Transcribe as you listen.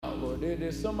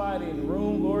There's somebody in the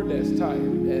room, Lord, that's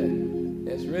tired,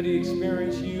 that's ready to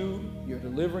experience you, your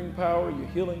delivering power, your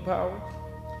healing power.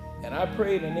 And I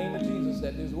pray in the name of Jesus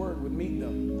that this word would meet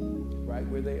them right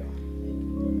where they are.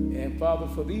 And Father,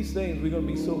 for these things, we're going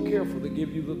to be so careful to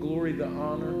give you the glory, the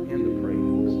honor, and the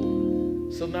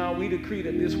praise. So now we decree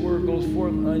that this word goes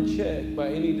forth unchecked by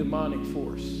any demonic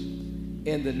force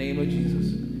in the name of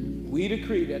Jesus. We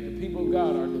decree that the people of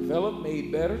God are developed,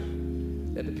 made better,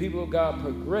 that the people of God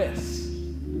progress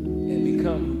and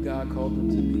become who God called them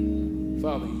to be.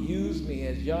 Father, use me.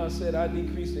 As John said, I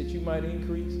decrease that you might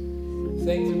increase.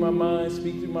 Think through my mind,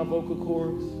 speak through my vocal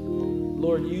cords.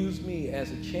 Lord, use me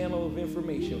as a channel of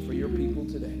information for your people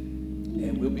today.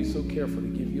 And we'll be so careful to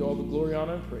give you all the glory,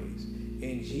 honor, and praise.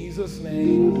 In Jesus'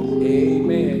 name,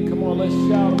 amen. Come on, let's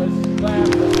shout, let's clap,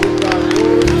 let's give God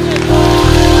glory.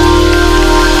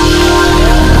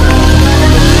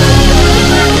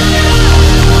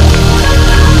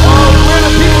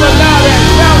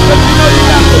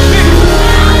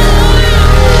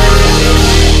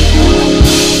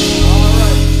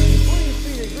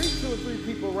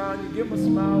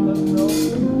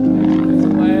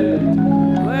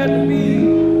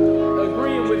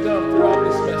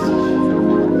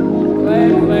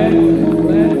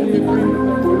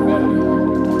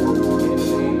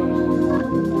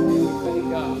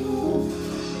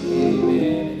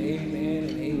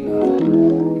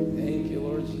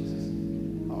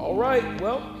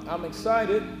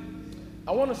 Excited.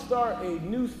 I want to start a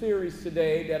new series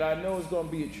today that I know is going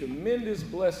to be a tremendous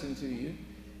blessing to you,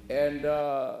 and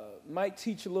might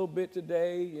teach a little bit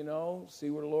today, you know,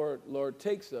 see where the Lord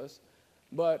takes us.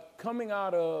 But coming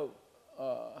out of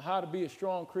how to be a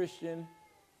strong Christian,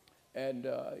 and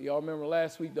y'all remember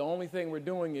last week, the only thing we're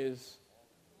doing is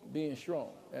being strong.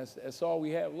 That's all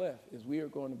we have left, is we are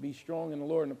going to be strong in the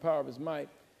Lord and the power of his might.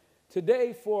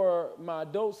 Today, for my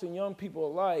adults and young people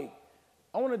alike,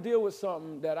 I want to deal with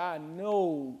something that I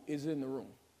know is in the room.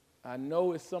 I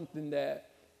know it's something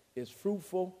that is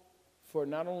fruitful for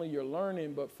not only your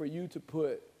learning, but for you to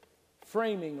put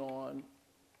framing on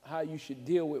how you should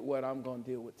deal with what I'm going to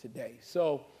deal with today.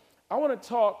 So I want to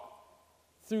talk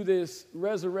through this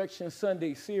Resurrection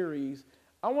Sunday series.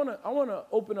 I want to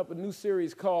open up a new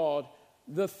series called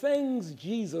The Things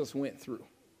Jesus Went Through.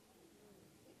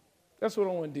 That's what I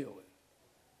want to deal with.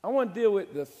 I want to deal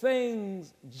with the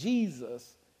things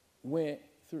Jesus went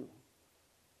through.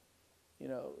 You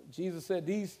know, Jesus said,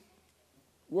 these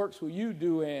works will you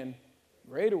do and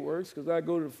greater works, because I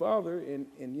go to the Father.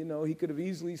 And you know, he could have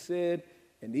easily said,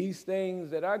 and these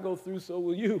things that I go through, so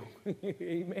will you.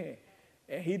 Amen.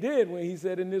 And he did when he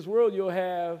said, in this world you'll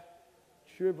have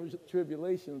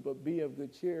tribulations, but be of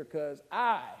good cheer, because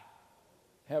I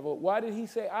have. Why did he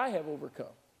say I have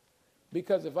overcome?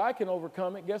 Because if I can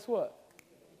overcome it, guess what?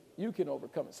 You can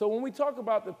overcome it. So when we talk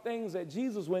about the things that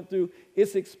Jesus went through,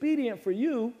 it's expedient for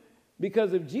you,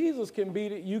 because if Jesus can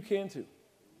beat it, you can too.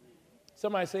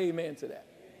 Somebody say amen to that.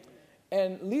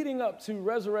 And leading up to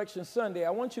Resurrection Sunday, I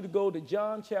want you to go to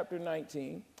John chapter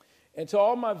 19. And to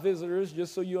all my visitors,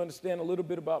 just so you understand a little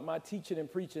bit about my teaching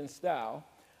and preaching style,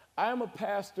 I am a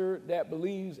pastor that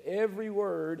believes every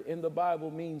word in the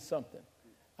Bible means something.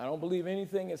 I don't believe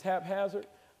anything is haphazard.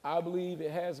 I believe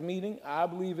it has meaning. I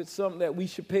believe it's something that we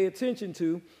should pay attention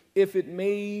to if it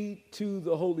made to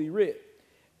the Holy Writ.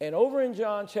 And over in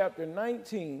John chapter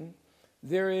 19,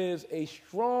 there is a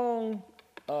strong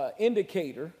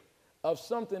indicator of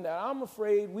something that I'm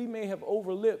afraid we may have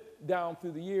overlooked down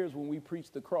through the years when we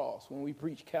preach the cross, when we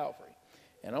preach Calvary.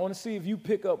 And I want to see if you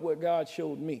pick up what God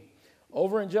showed me.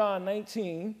 Over in John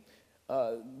 19,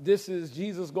 this is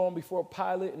Jesus going before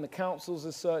Pilate and the councils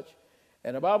and such.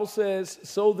 And the Bible says,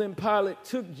 so then Pilate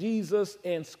took Jesus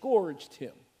and scourged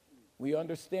him. We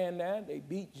understand that. They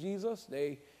beat Jesus.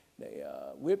 They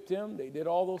whipped him. They did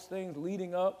all those things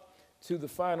leading up to the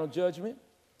final judgment.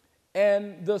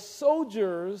 And the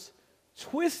soldiers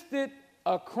twisted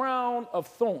a crown of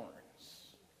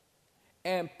thorns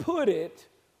and put it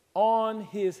on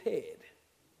his head.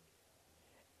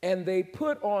 And they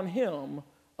put on him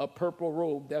a purple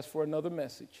robe. That's for another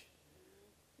message.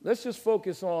 Let's just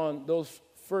focus on those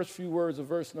first few words of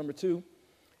verse number 2.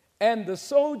 And the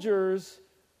soldiers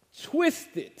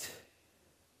twisted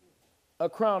a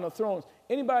crown of thorns.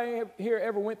 Anybody here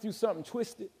ever went through something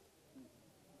twisted?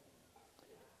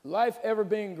 Life ever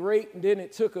been great and then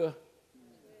it took a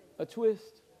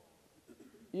twist?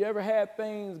 You ever had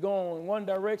things going one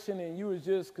direction and you was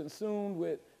just consumed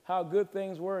with how good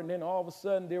things were, and then all of a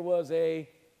sudden there was a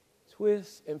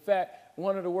twist? In fact,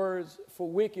 one of the words for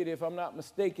wicked, if I'm not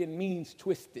mistaken, means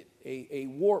twisted, a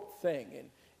warped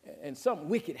thing, and something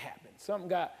wicked happened. Something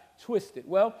got twisted.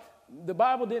 Well, the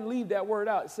Bible didn't leave that word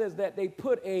out. It says that they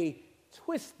put a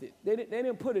twisted, they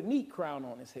didn't put a neat crown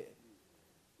on his head.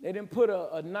 They didn't put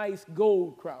a nice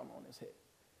gold crown on his head.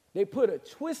 They put a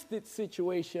twisted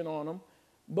situation on him,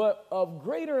 but of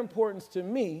greater importance to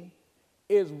me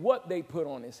is what they put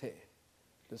on his head.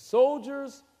 The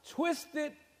soldiers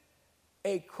twisted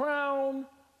a crown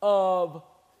of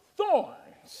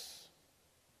thorns.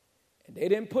 And they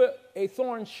didn't put a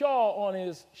thorn shawl on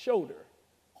his shoulder.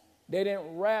 They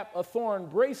didn't wrap a thorn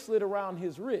bracelet around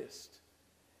his wrist.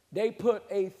 They put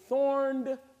a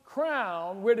thorned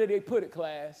crown. Where did they put it,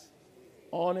 class?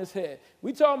 On his head.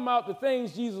 We talking about the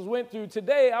things Jesus went through.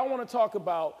 Today, I want to talk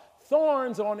about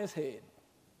thorns on his head.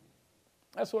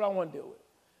 That's what I want to deal with.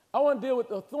 I want to deal with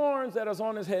the thorns that is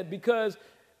on his head, because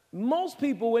most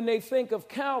people, when they think of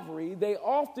Calvary, they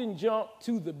often jump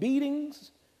to the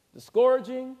beatings, the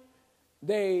scourging.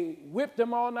 They whipped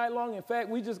him all night long. In fact,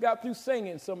 we just got through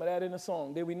singing some of that in a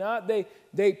song, did we not?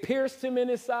 They pierced him in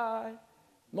his side.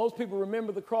 Most people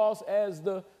remember the cross as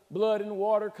the blood and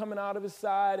water coming out of his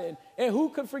side. And who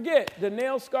could forget the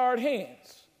nail-scarred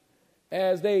hands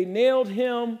as they nailed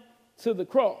him to the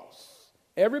cross?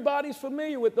 Everybody's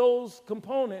familiar with those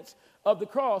components of the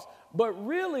cross. But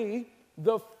really,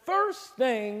 the first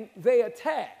thing they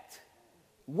attacked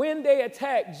when they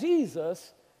attacked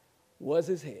Jesus was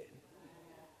his head.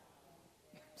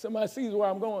 Somebody sees where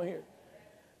I'm going here.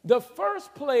 The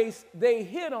first place they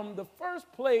hit him, the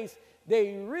first place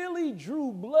they really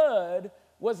drew blood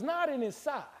was not in his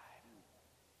side.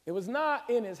 It was not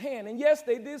in his hand. And yes,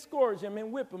 they did scourge him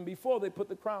and whip him before they put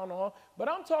the crown on. But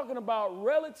I'm talking about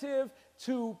relative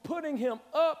to putting him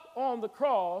up on the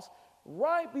cross.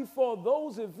 Right before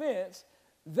those events,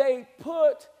 they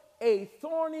put a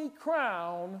thorny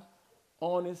crown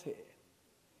on his head.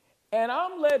 And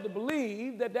I'm led to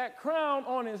believe that that crown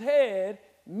on his head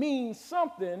means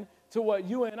something to what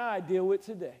you and I deal with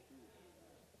today.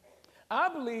 I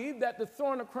believe that the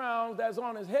thorny crown that's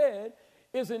on his head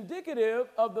is indicative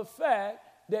of the fact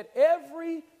that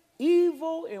every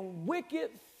evil and wicked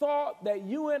thought that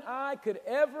you and I could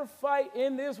ever fight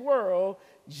in this world,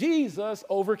 Jesus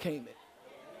overcame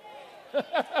it.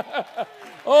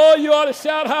 Oh, you ought to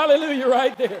shout hallelujah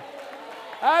right there.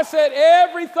 I said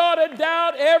every thought of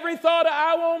doubt, every thought of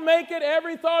I won't make it,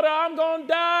 every thought of I'm going to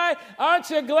die. Aren't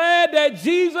you glad that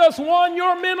Jesus won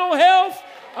your mental health?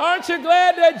 Aren't you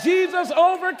glad that Jesus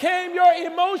overcame your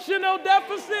emotional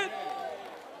deficit?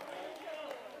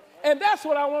 And that's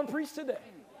what I want to preach today.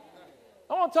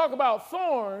 I want to talk about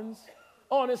thorns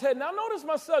on his head. Now, notice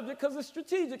my subject because it's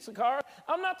strategic, Sakara.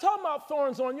 I'm not talking about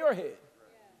thorns on your head.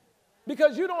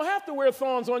 Because you don't have to wear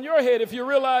thorns on your head if you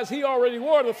realize he already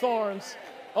wore the thorns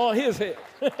on his head.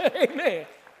 Amen.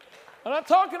 I'm not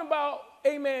talking about,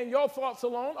 amen, your thoughts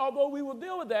alone, although we will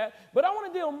deal with that. But I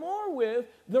want to deal more with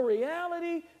the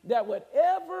reality that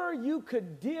whatever you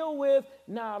could deal with,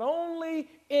 not only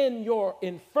in your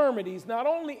infirmities, not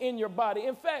only in your body.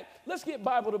 In fact, let's get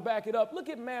Bible to back it up. Look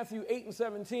at Matthew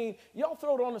 8:17. Y'all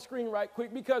throw it on the screen right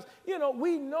quick because,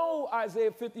 we know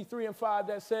Isaiah 53:5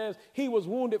 that says, he was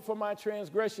wounded for my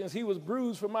transgressions. He was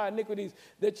bruised for my iniquities.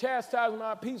 The chastisement of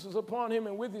our peace was upon him,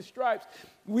 and with his stripes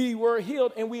we were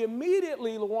healed. And we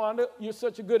immediately, LaWanda, you're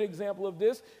such a good example of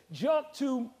this, jump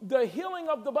to the healing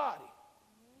of the body.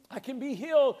 I can be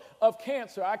healed of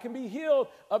cancer. I can be healed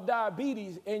of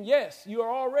diabetes. And yes, you are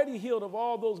already healed of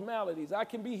all those maladies. I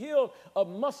can be healed of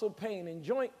muscle pain and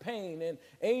joint pain and,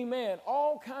 amen,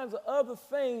 all kinds of other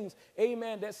things,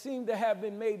 amen, that seem to have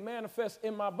been made manifest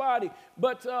in my body.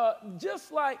 But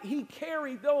just like he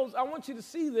carried those, I want you to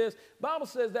see this. Bible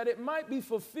says that it might be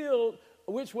fulfilled,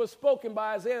 which was spoken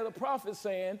by Isaiah the prophet,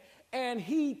 saying, and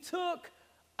he took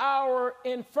our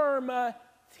infirmities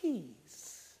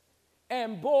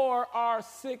and bore our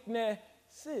sicknesses.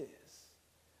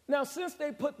 Now, since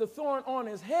they put the thorn on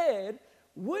his head,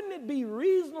 wouldn't it be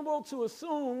reasonable to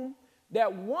assume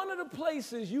that one of the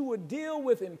places you would deal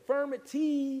with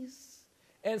infirmities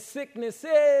and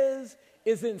sicknesses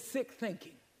is in sick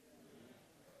thinking,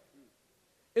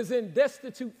 is in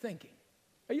destitute thinking?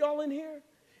 Are y'all in here?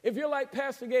 If you're like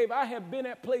Pastor Gabe, I have been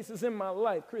at places in my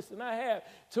life, Kristen, I have,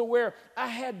 to where I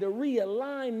had to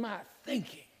realign my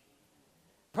thinking.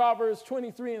 Proverbs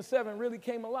 23:7 really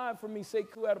came alive for me,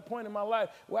 Sekou, at a point in my life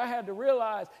where I had to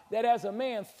realize that as a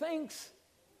man thinks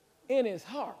in his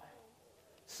heart,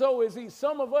 so is he.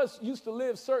 Some of us used to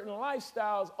live certain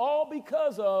lifestyles all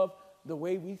because of the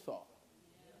way we thought.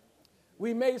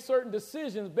 We made certain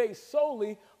decisions based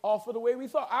solely off of the way we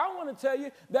thought. I want to tell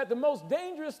you that the most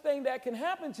dangerous thing that can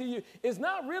happen to you is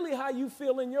not really how you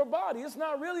feel in your body. It's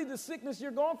not really the sickness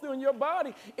you're going through in your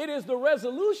body. It is the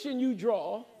resolution you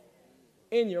draw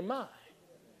in your mind.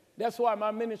 That's why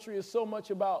my ministry is so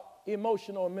much about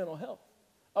emotional and mental health,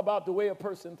 about the way a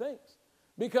person thinks.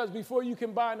 Because before you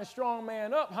can bind a strong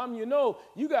man up, how many of you know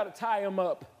you got to tie him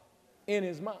up in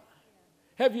his mind?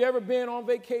 Have you ever been on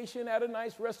vacation at a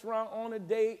nice restaurant, on a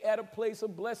date, at a place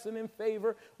of blessing and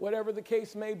favor, whatever the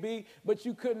case may be, but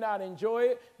you could not enjoy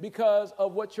it because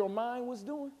of what your mind was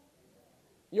doing?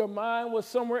 Your mind was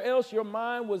somewhere else. Your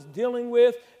mind was dealing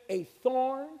with a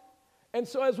thorn. And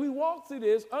so as we walk through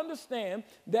this, understand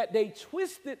that they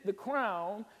twisted the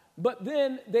crown, but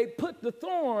then they put the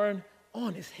thorn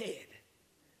on his head.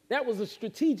 That was a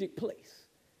strategic place.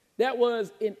 That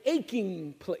was an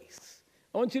aching place.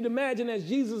 I want you to imagine as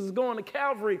Jesus is going to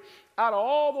Calvary, out of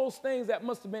all those things that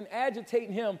must have been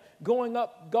agitating him going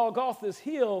up Golgotha's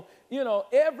hill, you know,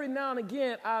 every now and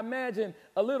again, I imagine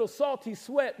a little salty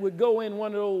sweat would go in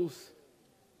one of those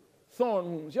thorn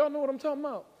wounds. Y'all know what I'm talking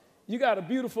about? You got a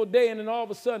beautiful day, and then all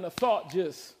of a sudden a thought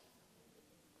just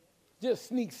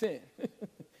sneaks in.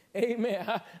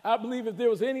 Amen. I believe if there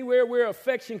was anywhere where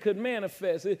affection could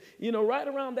manifest, right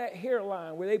around that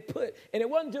hairline where they put, and it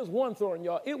wasn't just one thorn,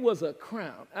 y'all, it was a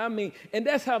crown. I mean, and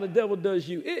that's how the devil does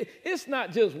you. It's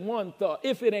not just one thought.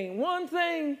 If it ain't one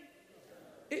thing,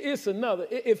 it's another.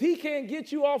 If he can't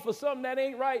get you off of something that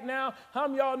ain't right now, how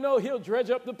many of y'all know he'll dredge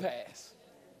up the past?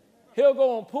 He'll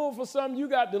go and pull for something you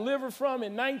got delivered from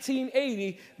in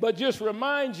 1980, but just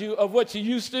remind you of what you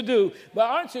used to do. But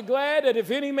aren't you glad that if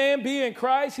any man be in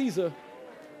Christ,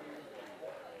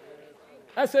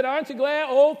 I said, aren't you glad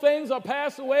old things are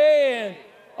passed away and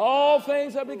all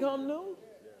things have become new?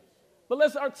 But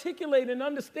let's articulate and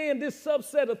understand this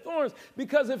subset of thorns,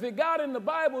 because if it got in the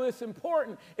Bible, it's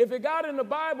important. If it got in the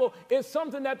Bible, it's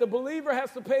something that the believer has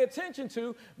to pay attention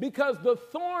to, because the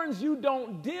thorns you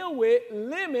don't deal with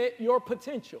limit your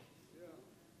potential.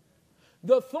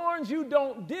 The thorns you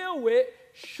don't deal with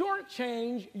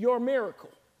shortchange your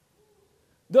miracle.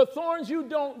 The thorns you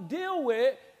don't deal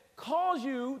with cause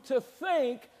you to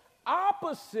think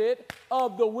opposite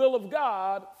of the will of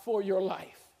God for your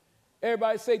life.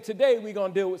 Everybody say, today we're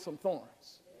going to deal with some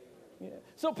thorns. Yeah.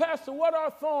 So, Pastor, what are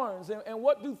thorns and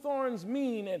what do thorns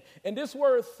mean? And this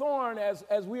word thorn,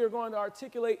 as we are going to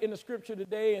articulate in the scripture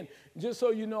today, and just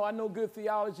so you know, I know good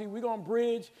theology, we're going to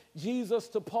bridge Jesus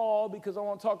to Paul, because I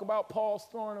want to talk about Paul's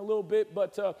thorn a little bit.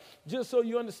 But just so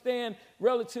you understand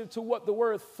relative to what the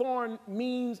word thorn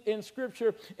means in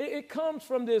scripture, it comes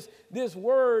from this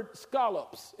word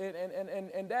scallops.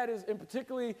 And that is, in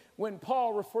particularly when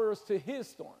Paul refers to his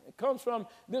thorn. It comes from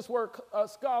this word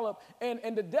scallop.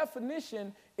 And the definition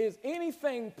is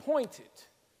anything pointed,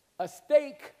 a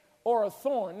stake or a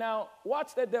thorn. Now,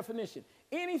 watch that definition.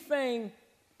 Anything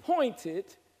pointed,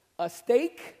 a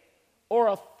stake or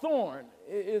a thorn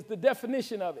is the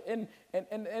definition of it.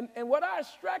 And what I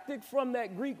extracted from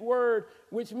that Greek word,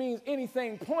 which means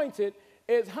anything pointed,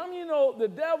 is how many of you know the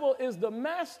devil is the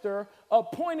master of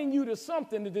pointing you to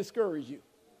something to discourage you?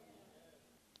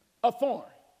 A thorn.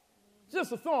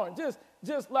 Just a thorn.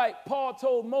 Just like Paul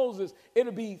told Moses,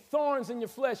 it'll be thorns in your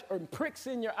flesh or pricks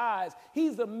in your eyes.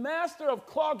 He's the master of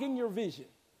clogging your vision,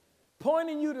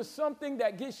 pointing you to something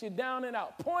that gets you down and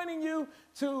out, pointing you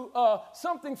to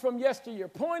something from yesteryear,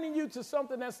 pointing you to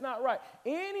something that's not right.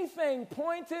 Anything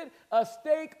pointed, a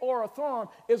stake or a thorn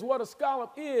is what a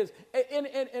scallop is.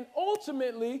 And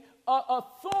ultimately, a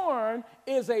thorn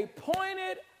is a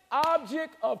pointed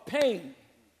object of pain.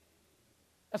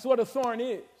 That's what a thorn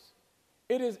is.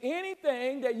 It is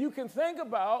anything that you can think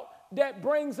about that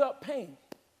brings up pain.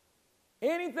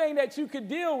 Anything that you could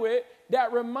deal with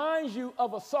that reminds you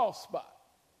of a soft spot.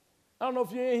 I don't know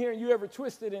if you're in here and you ever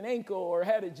twisted an ankle or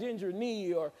had a ginger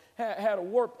knee or had a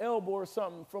warped elbow or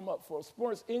something for a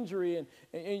sports injury,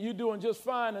 and you're doing just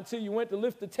fine until you went to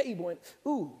lift the table and,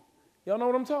 ooh, y'all know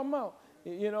what I'm talking about?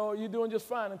 You know, you're doing just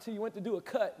fine until you went to do a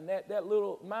cut, and that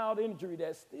little mild injury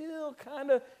that's still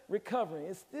kind of recovering.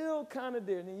 It's still kind of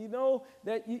there. And you know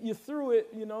that you through it,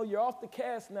 you know, you're off the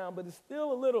cast now, but it's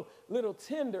still a little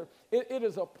tender. It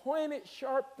is a pointed,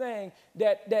 sharp thing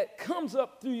that comes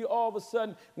up through you all of a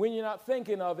sudden when you're not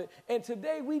thinking of it. And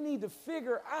today we need to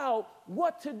figure out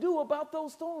what to do about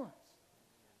those thorns.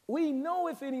 We know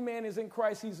if any man is in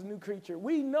Christ, he's a new creature.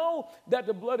 We know that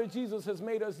the blood of Jesus has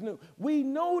made us new. We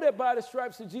know that by the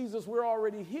stripes of Jesus, we're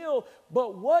already healed.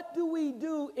 But what do we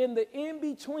do in the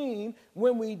in-between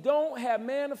when we don't have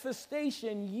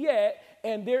manifestation yet,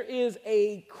 and there is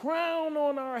a crown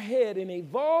on our head, an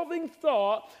evolving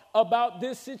thought about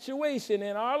this situation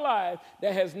in our life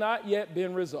that has not yet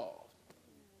been resolved?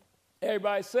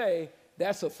 Everybody say,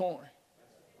 that's a thorn.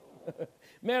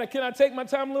 Man, can I take my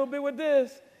time a little bit with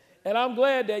this? And I'm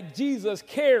glad that Jesus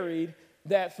carried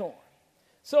that thorn.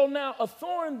 So now a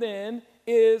thorn then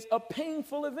is a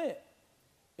painful event.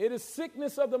 It is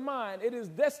sickness of the mind. It is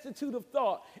destitute of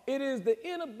thought. It is the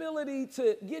inability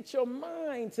to get your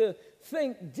mind to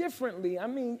think differently. I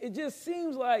mean, it just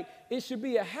seems like it should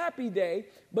be a happy day,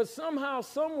 but somehow,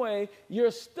 some way,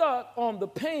 you're stuck on the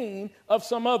pain of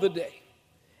some other day.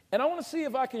 And I want to see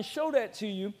if I can show that to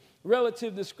you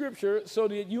relative to Scripture so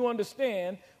that you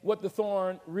understand what the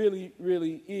thorn really,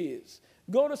 really is.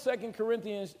 Go to 2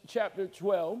 Corinthians chapter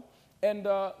 12, and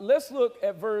let's look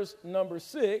at verse number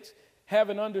 6.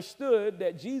 Having understood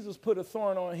that Jesus put a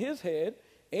thorn on his head,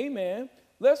 amen,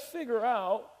 let's figure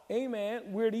out,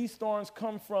 amen, where these thorns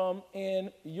come from in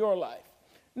your life.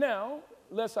 Now,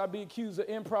 lest I be accused of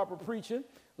improper preaching,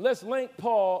 let's link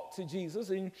Paul to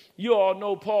Jesus. And you all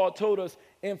know Paul told us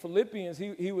in Philippians,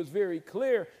 he was very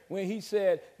clear when he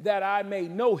said that I may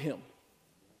know him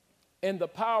and the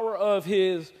power of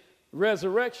his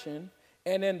resurrection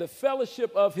and in the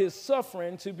fellowship of his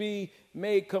suffering to be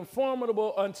made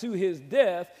conformable unto his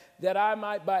death, that I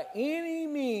might by any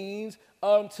means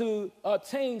attain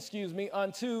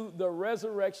unto the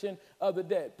resurrection of the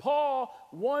dead. Paul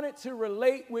wanted to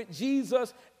relate with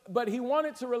Jesus, but he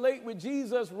wanted to relate with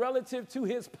Jesus relative to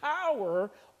his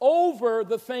power over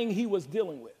the thing he was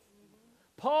dealing with.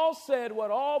 Paul said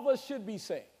what all of us should be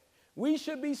saying. We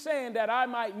should be saying that I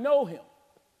might know him.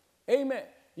 Amen.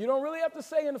 You don't really have to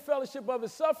say in the fellowship of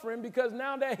his suffering, because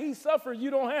now that he suffered, you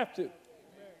don't have to.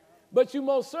 But you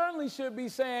most certainly should be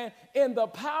saying in the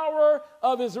power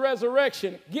of his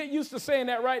resurrection. Get used to saying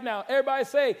that right now. Everybody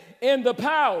say, in the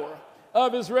power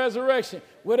of his resurrection.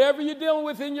 Whatever you're dealing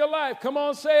with in your life, come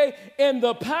on, say, in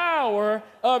the power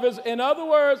of his. In other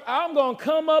words, I'm going to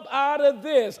come up out of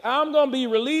this. I'm going to be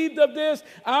relieved of this.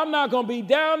 I'm not going to be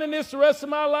down in this the rest of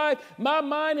my life. My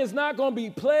mind is not going to be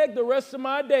plagued the rest of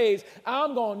my days.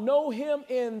 I'm going to know him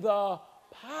in the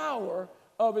power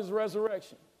of his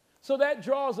resurrection. So that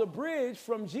draws a bridge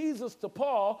from Jesus to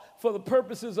Paul for the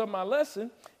purposes of my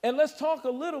lesson. And let's talk a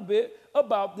little bit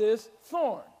about this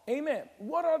thorn. Amen.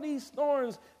 What are these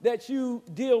thorns that you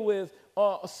deal with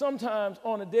sometimes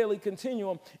on a daily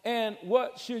continuum, and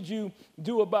what should you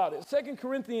do about it? 2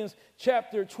 Corinthians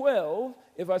chapter 12,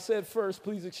 if I said first,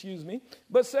 please excuse me,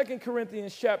 but 2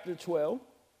 Corinthians chapter 12,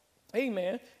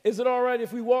 amen. Is it all right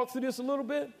if we walk through this a little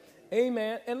bit?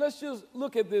 Amen. And let's just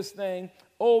look at this thing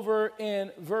over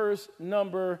in verse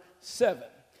number 7.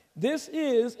 This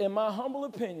is, in my humble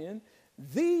opinion,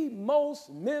 the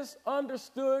most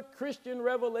misunderstood Christian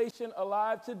revelation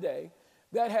alive today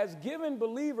that has given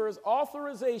believers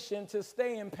authorization to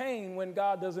stay in pain when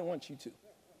God doesn't want you to.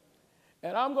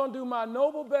 And I'm going to do my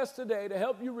noble best today to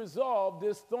help you resolve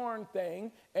this thorn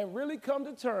thing and really come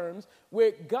to terms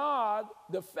with God,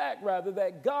 the fact rather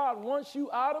that God wants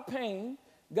you out of pain,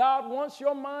 God wants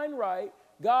your mind right,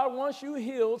 God wants you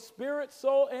healed, spirit,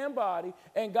 soul, and body,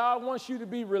 and God wants you to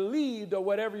be relieved of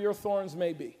whatever your thorns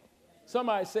may be.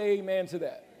 Somebody say amen to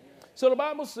that. So the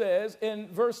Bible says in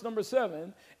verse number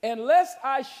 7, and lest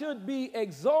I should be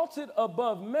exalted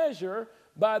above measure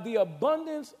by the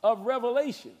abundance of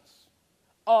revelations,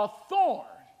 a thorn,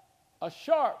 a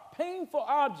sharp, painful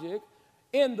object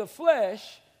in the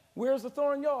flesh. Where's the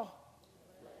thorn, y'all?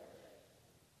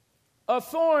 A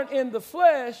thorn in the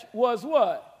flesh was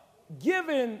what?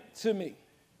 Given to me.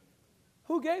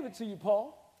 Who gave it to you,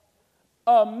 Paul?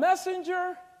 A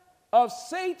messenger of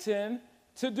Satan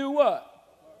to do what?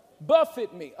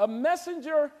 Buffet me. A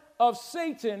messenger of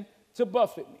Satan to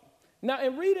buffet me. Now,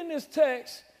 in reading this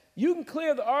text, you can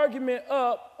clear the argument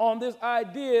up on this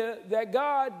idea that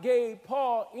God gave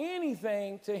Paul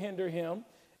anything to hinder him,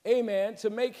 amen, to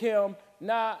make him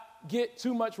not get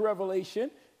too much revelation.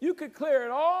 You could clear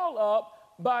it all up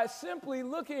by simply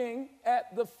looking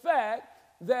at the fact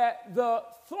that the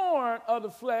thorn of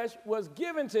the flesh was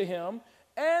given to him,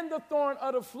 and the thorn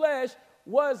of the flesh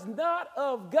was not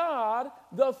of God.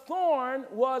 The thorn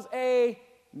was a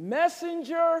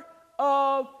messenger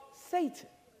of Satan.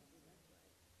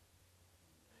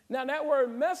 Now, that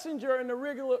word messenger in the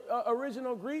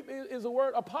original Greek is a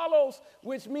word apollos,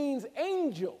 which means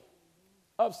angel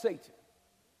of Satan.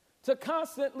 To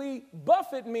constantly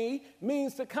buffet me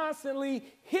means to constantly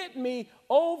hit me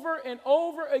over and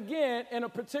over again in a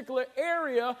particular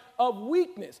area of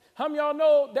weakness. How many of y'all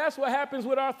know that's what happens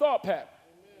with our thought pattern?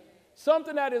 Amen.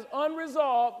 Something that is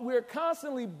unresolved, we're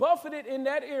constantly buffeted in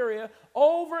that area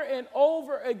over and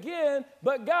over again.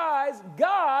 But guys,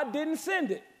 God didn't send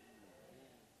it.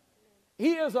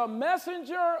 He is a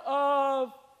messenger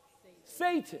of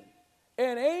Satan.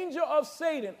 An angel of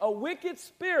Satan, a wicked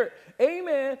spirit,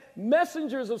 amen,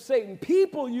 messengers of Satan,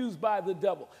 people used by the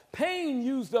devil, pain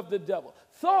used of the devil,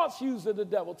 thoughts used of the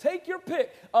devil. Take your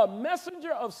pick. A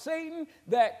messenger of Satan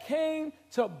that came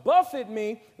to buffet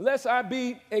me, lest I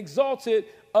be exalted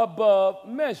above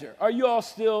measure. Are you all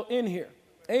still in here?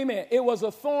 Amen. It was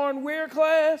a thorn where,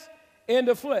 class? In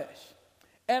the flesh.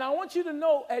 And I want you to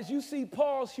know, as you see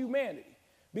Paul's humanity,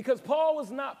 because Paul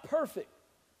was not perfect.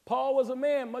 Paul was a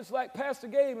man, much like Pastor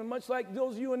Gabe and much like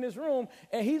those of you in this room,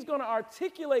 and he's going to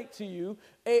articulate to you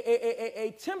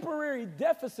a temporary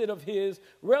deficit of his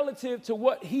relative to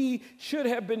what he should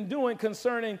have been doing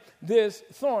concerning this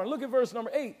thorn. Look at verse number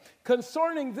 8.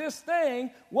 Concerning this thing,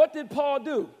 what did Paul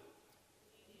do?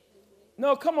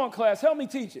 No, come on, class, help me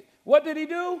teach it. What did he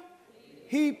do?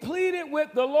 He pleaded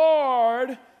with the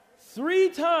Lord 3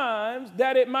 times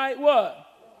that it might what?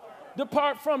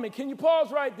 Depart from me. Can you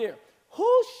pause right there?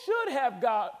 Who should have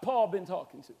Paul been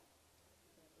talking to?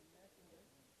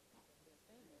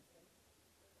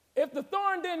 If the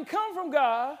thorn didn't come from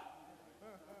God,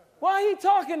 why he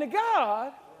talking to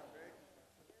God?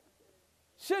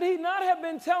 Should he not have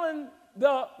been telling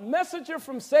the messenger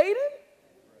from Satan?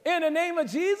 In the name of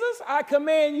Jesus, I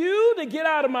command you to get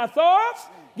out of my thoughts,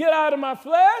 get out of my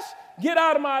flesh, get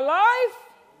out of my life.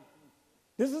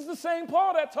 This is the same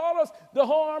Paul that taught us the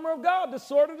whole armor of God, the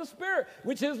sword of the Spirit,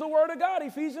 which is the word of God,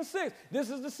 Ephesians 6.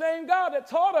 This is the same God that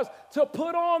taught us to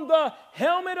put on the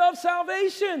helmet of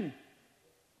salvation.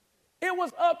 It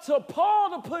was up to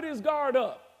Paul to put his guard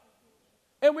up.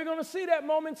 And we're going to see that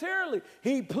momentarily.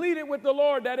 He pleaded with the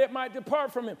Lord that it might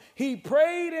depart from him. He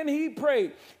prayed and he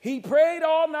prayed. He prayed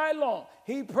all night long.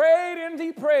 He prayed and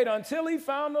he prayed until he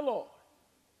found the Lord.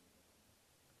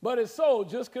 But his soul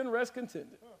just couldn't rest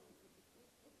contented.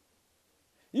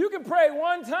 You can pray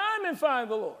one time and find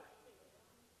the Lord.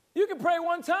 You can pray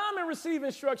one time and receive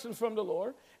instructions from the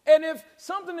Lord. And if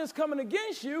something is coming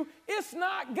against you, it's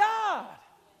not God.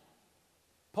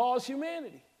 Paul's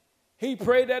humanity. He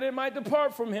prayed that it might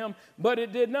depart from him, but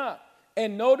it did not.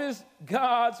 And notice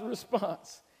God's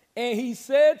response. And he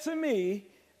said to me,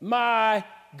 my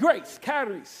grace,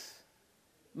 charis,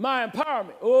 my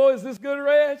empowerment. Oh, is this good,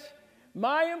 Reg?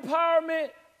 My empowerment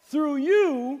through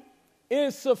you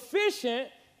is sufficient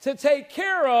to take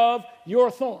care of your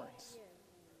thorns.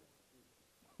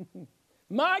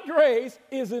 My grace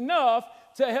is enough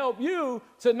to help you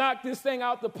to knock this thing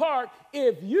out the park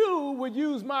if you would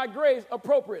use my grace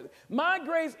appropriately. My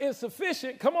grace is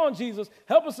sufficient. Come on, Jesus,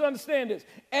 help us understand this.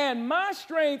 And my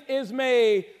strength is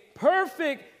made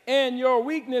perfect in your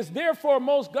weakness. Therefore,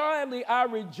 most gladly I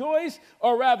rejoice,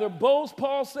 or rather boast,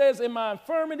 Paul says, in my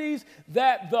infirmities,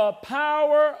 that the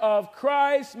power of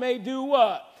Christ may do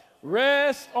what?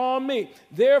 Rest on me.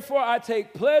 Therefore, I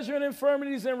take pleasure in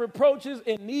infirmities and reproaches,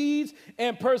 in needs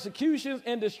and persecutions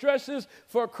and distresses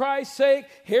for Christ's sake.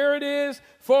 Here it is.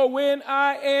 For when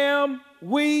I am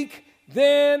weak,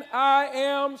 then I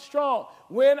am strong.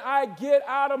 When I get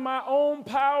out of my own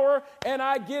power and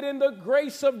I get in the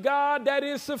grace of God that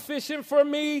is sufficient for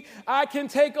me, I can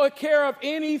take care of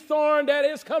any thorn that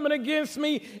is coming against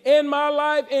me in my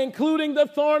life, including the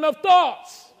thorn of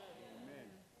thoughts.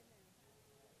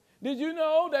 Did you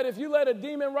know that if you let a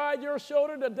demon ride your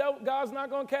shoulder, God's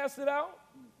not going to cast it out?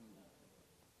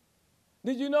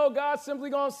 Did you know God's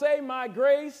simply going to say, my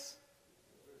grace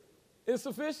is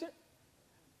sufficient?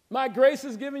 My grace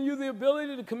is giving you the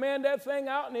ability to command that thing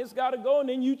out, and it's got to go, and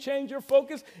then you change your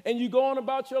focus, and you go on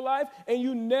about your life, and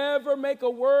you never make a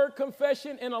word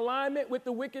confession in alignment with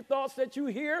the wicked thoughts that you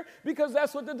hear, because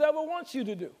that's what the devil wants you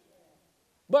to do.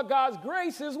 But God's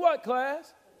grace is what,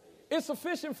 class? It's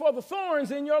sufficient for the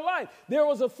thorns in your life. There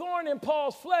was a thorn in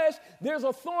Paul's flesh. There's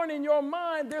a thorn in your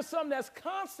mind. There's something that's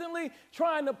constantly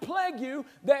trying to plague you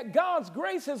that God's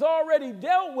grace has already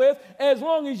dealt with, as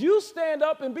long as you stand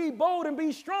up and be bold and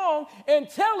be strong and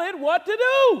tell it what to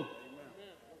do. Amen.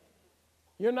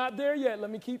 You're not there yet.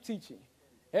 Let me keep teaching.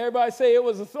 Everybody say it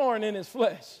was a thorn in his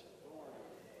flesh.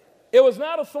 It was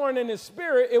not a thorn in his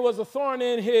spirit. It was a thorn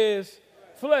in his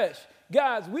flesh.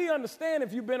 Guys, we understand,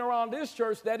 if you've been around this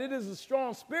church, that it is the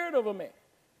strong spirit of a man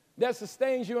that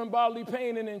sustains you in bodily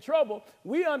pain and in trouble.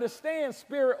 We understand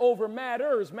spirit over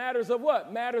matters. Matters of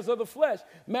what? Matters of the flesh.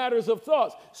 Matters of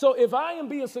thoughts. So if I am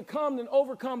being succumbed and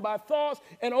overcome by thoughts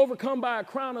and overcome by a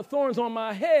crown of thorns on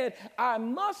my head, I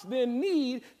must then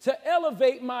need to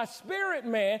elevate my spirit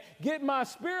man, get my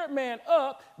spirit man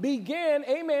up, begin,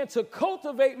 amen, to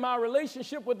cultivate my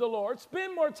relationship with the Lord,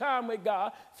 spend more time with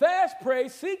God, fast, pray,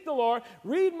 seek the Lord,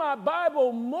 read my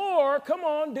Bible more, come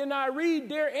on, than I read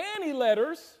Dear Annie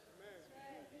letters,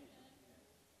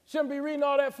 Shouldn't be reading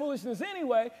all that foolishness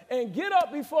anyway, and get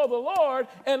up before the Lord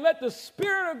and let the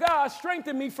Spirit of God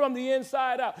strengthen me from the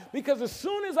inside out. Because as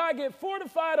soon as I get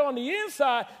fortified on the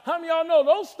inside, how many of y'all know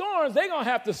those thorns, they're going to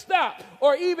have to stop.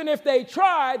 Or even if they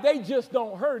try, they just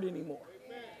don't hurt anymore.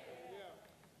 Amen.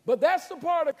 But that's the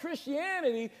part of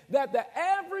Christianity that the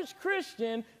average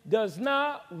Christian does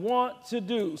not want to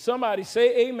do. Somebody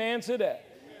say amen to that.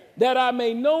 That I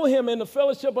may know him in the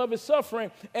fellowship of his suffering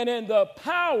and in the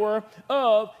power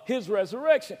of his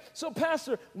resurrection. So,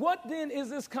 Pastor, what then is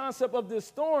this concept of this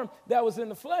thorn that was in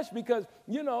the flesh? Because,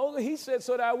 he said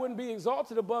so that I wouldn't be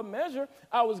exalted above measure,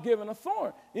 I was given a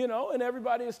thorn, and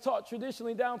everybody is taught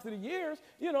traditionally down through the years,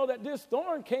 that this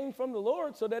thorn came from the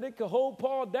Lord so that it could hold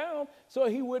Paul down so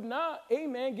he would not,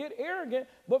 get arrogant.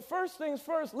 But first things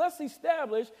first, let's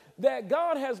establish that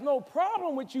God has no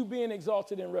problem with you being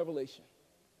exalted in Revelation.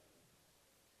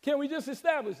 Can we just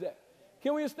establish that?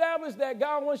 Can we establish that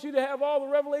God wants you to have all the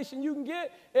revelation you can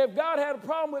get? If God had a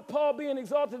problem with Paul being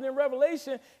exalted in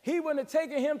Revelation, he wouldn't have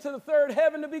taken him to the third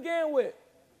heaven to begin with.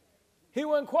 He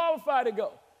wasn't qualified to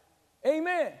go.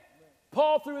 Amen.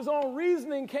 Paul, through his own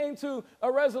reasoning, came to a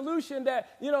resolution that,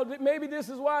 maybe this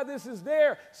is why this is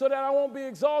there, so that I won't be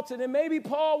exalted. And maybe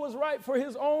Paul was right for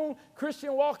his own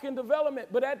Christian walk and development.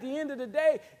 But at the end of the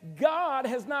day, God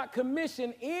has not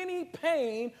commissioned any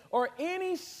pain or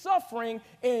any suffering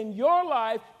in your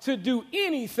life to do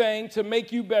anything to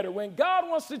make you better. When God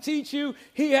wants to teach you,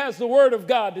 he has the word of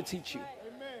God to teach you.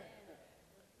 Amen.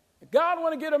 If God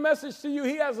wants to get a message to you,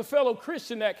 he has a fellow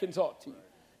Christian that can talk to you.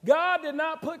 God did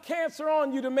not put cancer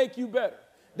on you to make you better.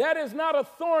 That is not a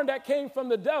thorn that came from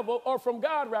the devil, or from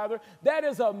God rather. That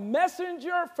is a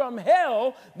messenger from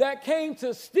hell that came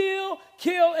to steal,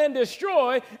 kill, and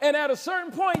destroy. And at a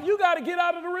certain point, you got to get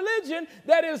out of the religion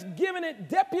that is giving it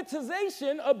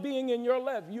deputization of being in your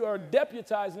life. You are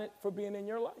deputizing it for being in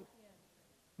your life.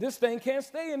 This thing can't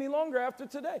stay any longer after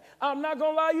today. I'm not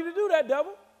going to allow you to do that,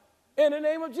 devil. In the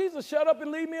name of Jesus, shut up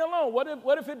and leave me alone. What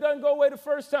if it doesn't go away the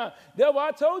first time? Devil,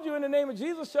 I told you in the name of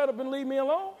Jesus, shut up and leave me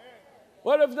alone.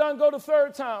 What if it doesn't go the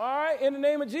third time? All right, in the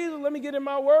name of Jesus, let me get in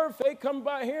my word. Faith comes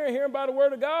by hearing by the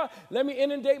word of God. Let me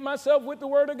inundate myself with the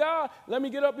word of God. Let me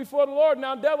get up before the Lord.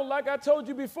 Now, devil, like I told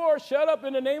you before, shut up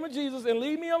in the name of Jesus and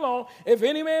leave me alone. If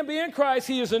any man be in Christ,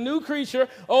 he is a new creature.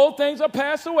 Old things are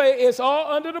passed away. It's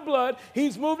all under the blood.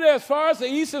 He's moved as far as the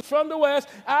east is from the west.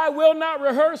 I will not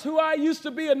rehearse who I used to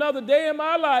be another day in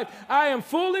my life. I am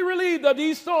fully relieved of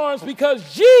these thorns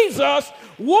because Jesus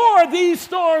wore these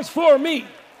thorns for me.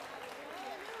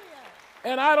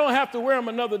 And I don't have to wear them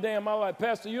another day in my life.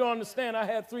 Pastor, you don't understand. I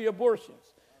had 3 abortions.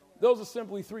 Those are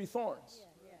simply 3 thorns.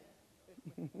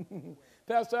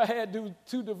 Pastor, I had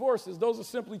 2 divorces. Those are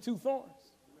simply 2 thorns.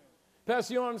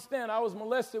 Pastor, you don't understand. I was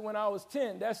molested when I was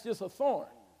 10. That's just a thorn.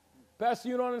 Pastor,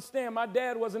 you don't understand. My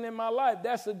dad wasn't in my life.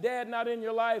 That's a dad not in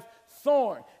your life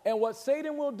thorn. And what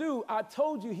Satan will do, I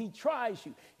told you, he tries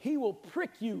you. He will prick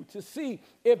you to see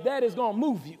if that is going to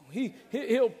move you.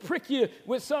 He'll prick you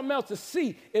with something else to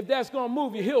see if that's going to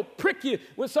move you. He'll prick you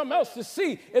with something else to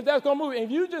see if that's going to move you.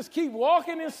 And you just keep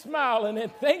walking and smiling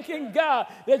and thanking God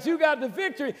that you got the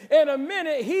victory. In a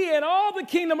minute, he and all the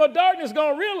kingdom of darkness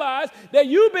going to realize that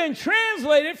you've been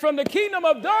translated from the kingdom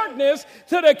of darkness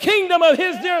to the kingdom of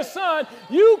his dear son.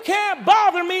 You can't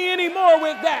bother me anymore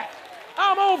with that.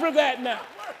 I'm over that now.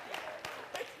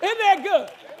 Isn't that good?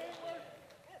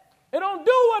 It don't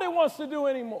do what it wants to do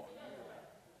anymore.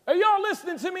 Are y'all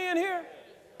listening to me in here?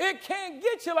 It can't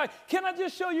get you like, can I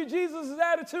just show you Jesus'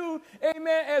 attitude,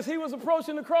 amen, as he was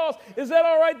approaching the cross? Is that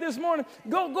all right this morning?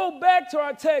 Go back to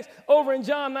our text over in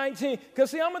John 19. Because,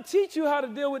 see, I'm going to teach you how to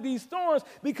deal with these thorns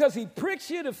because he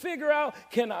pricks you to figure out,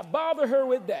 can I bother her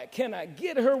with that? Can I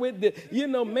get her with this?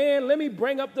 Man, let me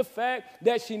bring up the fact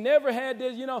that she never had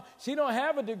this. She don't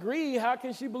have a degree. How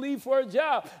can she believe for a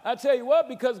job? I tell you what,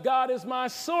 because God is my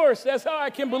source. That's how I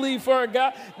can believe for a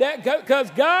God. Because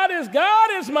God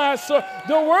is my source.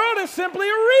 The world is simply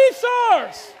a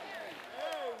resource.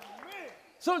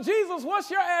 So, Jesus,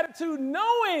 what's your attitude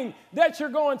knowing that you're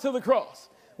going to the cross?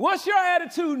 What's your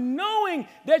attitude knowing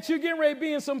that you're getting ready to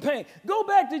be in some pain? Go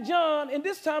back to John, and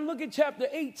this time look at chapter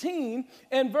 18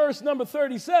 and verse number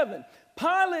 37.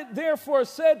 Pilate therefore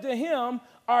said to him,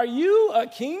 "Are you a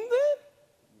king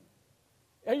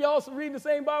then?" Are you also reading the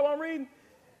same Bible I'm reading?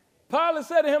 Pilate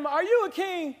said to him, "Are you a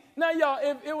king?" Now, y'all,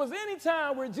 if it was any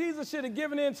time where Jesus should have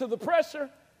given in to the pressure,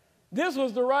 this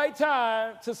was the right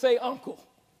time to say uncle.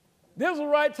 This was the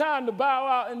right time to bow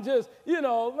out and just,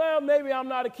 well, maybe I'm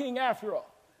not a king after all.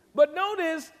 But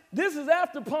notice, this is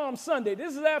after Palm Sunday.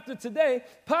 This is after today.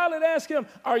 Pilate asked him,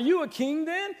 "Are you a king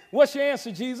then?" What's your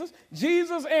answer, Jesus?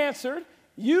 Jesus answered,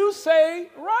 "You say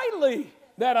rightly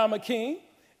that I'm a king.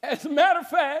 As a matter of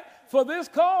fact, for this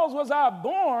cause was I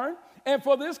born, and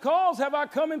for this cause have I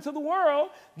come into the world,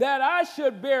 that I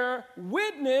should bear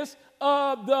witness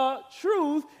of the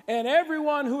truth, and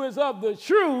everyone who is of the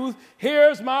truth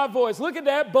hears my voice. Look at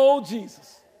that bold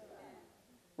Jesus.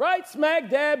 Right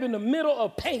smack dab in the middle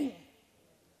of pain.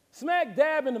 Smack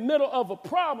dab in the middle of a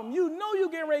problem. You know you're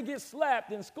getting ready to get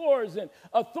slapped and scores and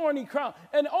a thorny crown.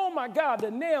 And oh my God, the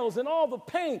nails and all the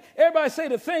pain. Everybody say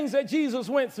the things that Jesus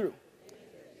went through.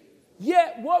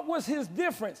 Yet what was his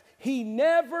difference? He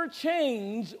never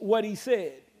changed what he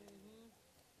said.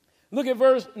 Look at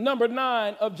verse number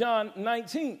 9 of John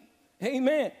 19.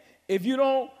 Amen. If you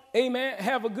don't, amen,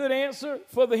 have a good answer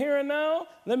for the here and now,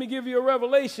 let me give you a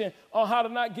revelation on how to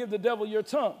not give the devil your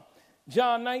tongue.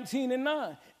 John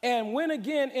 19:9. And went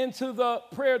again into the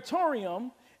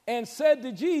praetorium and said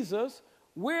to Jesus,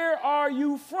 where are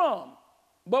you from?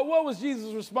 But what was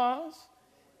Jesus' response?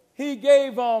 He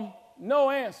gave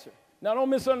no answer. Now, don't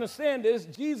misunderstand this.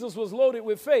 Jesus was loaded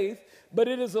with faith, but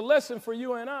it is a lesson for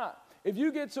you and I. If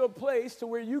you get to a place to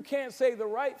where you can't say the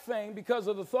right thing because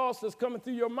of the thoughts that's coming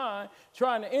through your mind,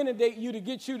 trying to inundate you to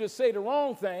get you to say the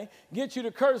wrong thing, get you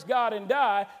to curse God and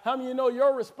die, how many of you know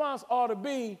your response ought to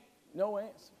be no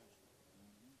answer?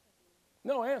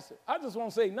 No answer. I just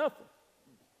won't say nothing.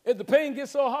 If the pain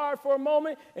gets so hard for a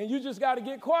moment and you just got to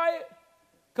get quiet,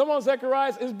 come on,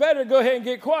 Zacharias, it's better to go ahead and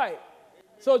get quiet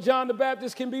so John the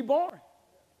Baptist can be born.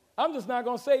 I'm just not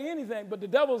going to say anything, but the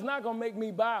devil's not going to make me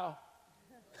bow.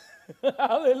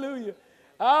 Hallelujah.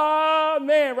 Oh,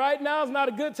 man, right now is not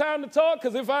a good time to talk,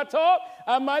 because if I talk,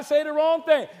 I might say the wrong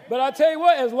thing. But I tell you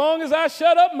what, as long as I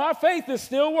shut up, my faith is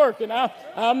still working.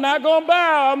 I'm not going to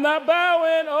bow. I'm not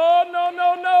bowing.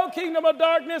 Oh, no, kingdom of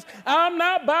darkness. I'm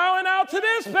not bowing out to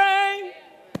this pain.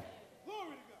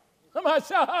 Somebody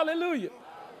shout hallelujah.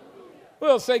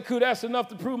 Well, say, cool, that's enough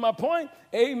to prove my point.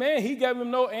 Amen. He gave him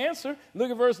no answer.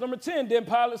 Look at verse number 10. Then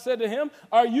Pilate said to him,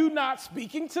 are you not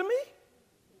speaking to me?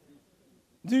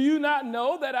 Do you not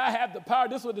know that I have the power?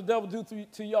 This is what the devil do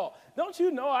to y'all. Don't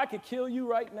you know I could kill you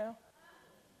right now?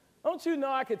 Don't you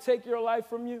know I could take your life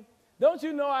from you? Don't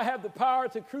you know I have the power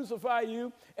to crucify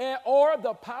you or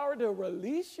the power to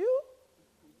release you?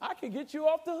 I could get you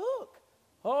off the hook.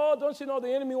 Oh, don't you know the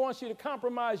enemy wants you to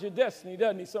compromise your destiny,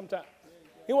 doesn't he, sometimes?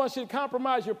 He wants you to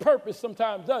compromise your purpose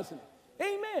sometimes, doesn't he?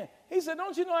 Amen. He said,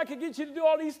 don't you know I could get you to do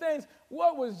all these things?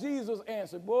 What was Jesus'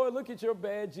 answer? Boy, look at your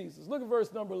bad Jesus. Look at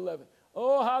verse number 11.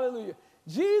 Oh, hallelujah.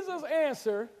 Jesus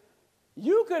answered,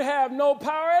 you could have no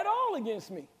power at all against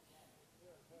me.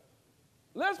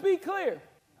 Let's be clear.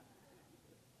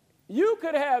 You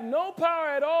could have no power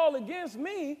at all against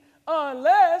me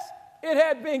unless it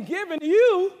had been given to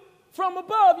you from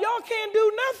above. Y'all can't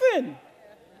do nothing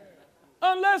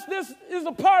unless this is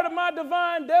a part of my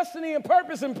divine destiny and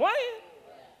purpose and plan.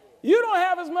 You don't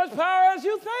have as much power as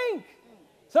you think.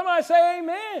 Somebody say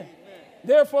amen.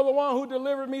 Therefore, the one who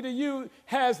delivered me to you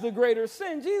has the greater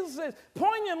sin. Jesus is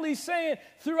poignantly saying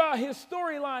throughout his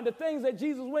storyline the things that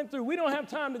Jesus went through. We don't have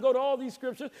time to go to all these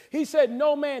scriptures. He said,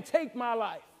 no man take my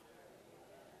life.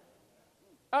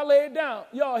 I lay it down.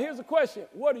 Y'all, here's a question.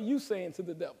 What are you saying to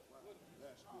the devil?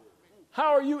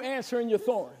 How are you answering your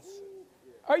thorns?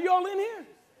 Are you all in here?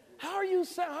 How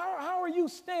are you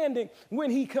standing when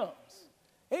he comes?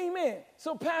 Amen.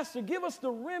 So, Pastor, give us the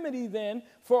remedy then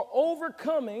for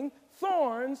overcoming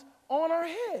thorns on our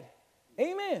head.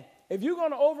 Amen. If you're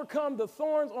going to overcome the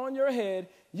thorns on your head,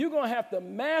 you're going to have to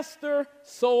master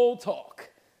soul talk.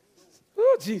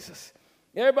 Oh, Jesus.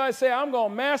 Everybody say, I'm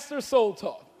going to master soul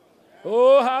talk.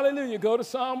 Oh, hallelujah. Go to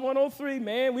Psalm 103,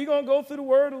 man. We're going to go through the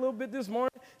word a little bit this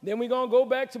morning. Then we're going to go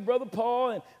back to Brother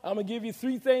Paul, and I'm going to give you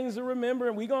 3 things to remember,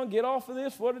 and we're going to get off of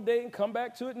this for today and come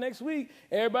back to it next week.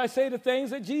 Everybody say the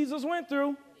things that Jesus went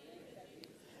through.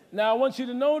 Now, I want you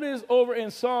to notice over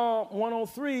in Psalm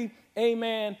 103,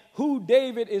 amen, who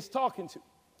David is talking to.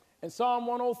 In Psalm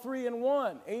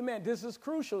 103:1, amen, this is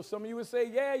crucial. Some of you would say,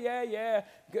 yeah,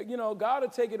 you know, God will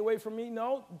take it away from me.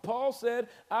 No, Paul said,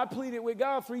 I pleaded with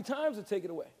God 3 times to take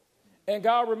it away. And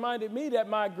God reminded me that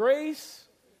my grace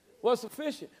was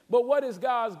sufficient. But what is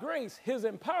God's grace? His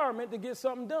empowerment to get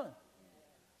something done.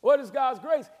 What is God's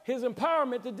grace? His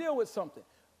empowerment to deal with something.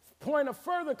 Point of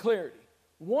further clarity.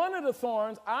 One of the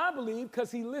thorns, I believe,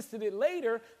 because he listed it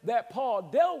later, that Paul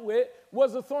dealt with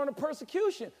was the thorn of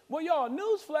persecution. Well, y'all,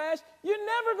 newsflash, you're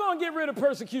never going to get rid of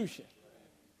persecution.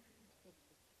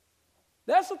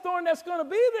 That's a thorn that's going to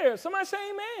be there. Somebody say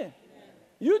amen. Amen.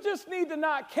 You just need to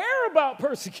not care about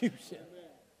persecution. Amen.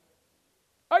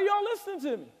 Are y'all listening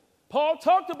to me? Paul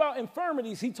talked about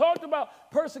infirmities. He talked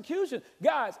about persecution.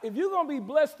 Guys, if you're going to be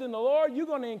blessed in the Lord, you're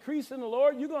going to increase in the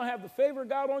Lord, you're going to have the favor of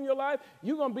God on your life,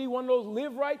 you're going to be one of those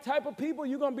live right type of people,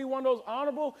 you're going to be one of those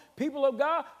honorable people of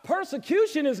God,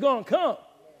 persecution is going to come.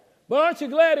 But aren't you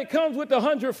glad it comes with the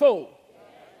 100-fold?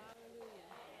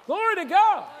 Glory to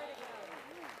God.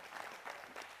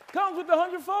 Comes with the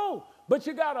 100-fold. But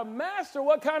you got to master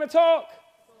what kind of talk?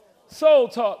 Soul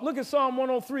talk. Look at Psalm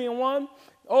 103:1.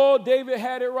 Oh, David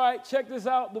had it right. Check this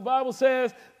out. The Bible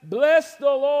says, bless the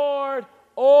Lord,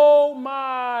 oh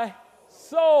my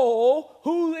soul.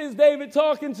 Who is David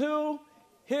talking to?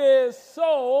 His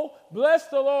soul. Bless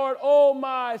the Lord, oh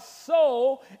my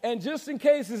soul. And just in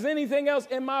case there's anything else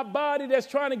in my body that's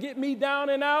trying to get me down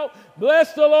and out,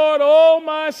 bless the Lord, oh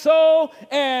my soul,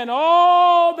 and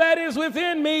all that is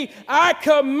within me. I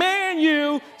command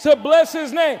you to bless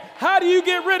his name. How do you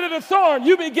get rid of the thorn?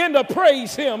 You begin to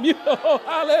praise him.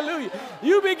 Hallelujah.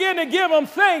 You begin to give him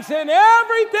thanks, and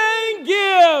everything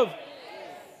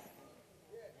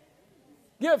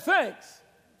give thanks.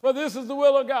 For this is the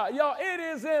will of God. Y'all, it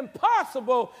is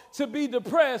impossible to be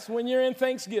depressed when you're in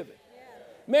Thanksgiving.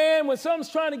 Man, when something's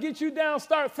trying to get you down,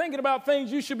 start thinking about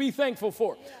things you should be thankful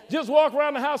for. Just walk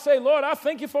around the house, say, Lord, I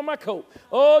thank you for my coat.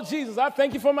 Oh, Jesus, I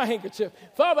thank you for my handkerchief.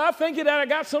 Father, I thank you that I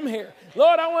got some hair.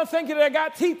 Lord, I want to thank you that I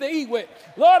got teeth to eat with.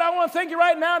 Lord, I want to thank you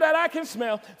right now that I can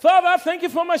smell. Father, I thank you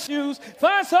for my shoes.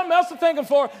 Find something else to thank him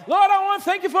for. Lord, I want to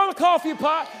thank you for the coffee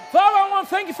pot. Father, I want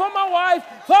to thank you for my wife.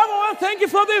 Father, I want to thank you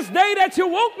for this day that you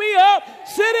woke me up,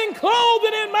 sitting clothed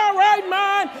and in my right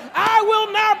mind. I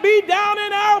will not be down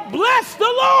and out. Bless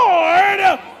the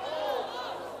Lord,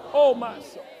 oh my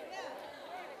soul.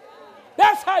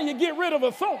 That's how you get rid of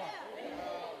a thorn.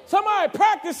 Somebody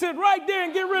practice it right there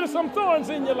and get rid of some thorns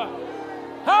in your life.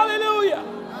 Hallelujah.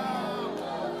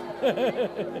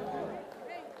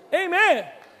 Amen.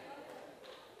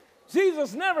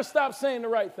 Jesus never stopped saying the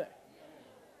right thing.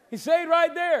 He stayed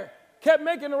right there, kept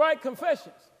making the right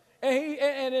confessions.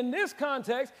 And in this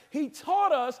context, he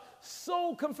taught us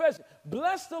soul confession.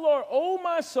 Bless the Lord, oh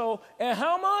my soul, and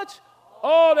how much?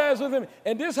 All that is within me.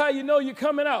 And this is how you know you're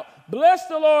coming out. Bless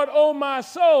the Lord, oh my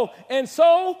soul. And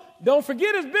soul, don't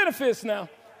forget his benefits now.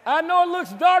 I know it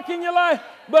looks dark in your life,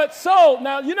 but soul,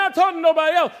 now you're not talking to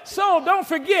nobody else. Soul, don't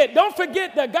forget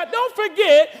that God. Don't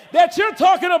forget that you're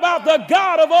talking about the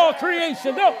God of all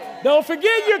creation. Don't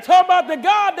forget you're talking about the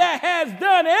God that has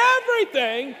done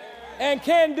everything and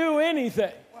can do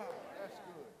anything.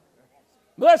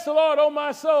 Bless the Lord, oh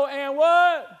my soul, and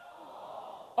what?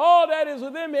 All that is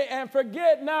within me, and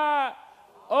forget not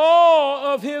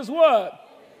all of his what?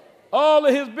 All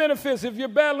of his benefits. If you're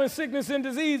battling sickness and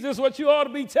disease, this is what you ought to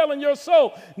be telling your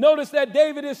soul. Notice that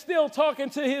David is still talking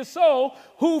to his soul,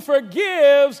 who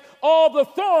forgives all the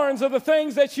thorns of the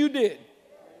things that you did.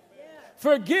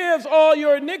 Forgives all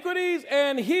your iniquities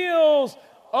and heals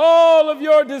all of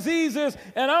your diseases.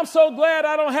 And I'm so glad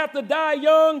I don't have to die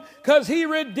young, because he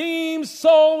redeems,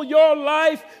 soul, your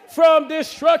life from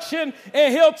destruction,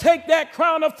 and he'll take that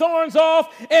crown of thorns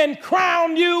off and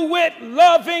crown you with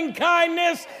loving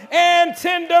kindness and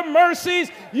tender mercies.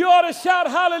 You ought to shout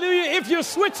hallelujah if you're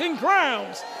switching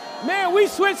crowns. Man, we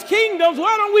switch kingdoms.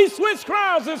 Why don't we switch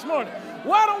crowns this morning?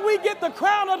 Why don't we get the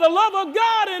crown of the love of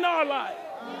God in our life?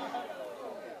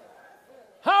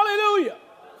 Hallelujah.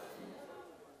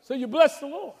 So you bless the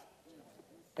Lord.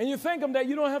 And you thank him that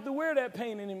you don't have to wear that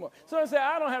pain anymore. Someone say,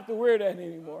 I don't have to wear that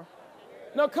anymore.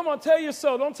 No, come on, tell your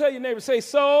soul. Don't tell your neighbor. Say,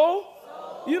 soul,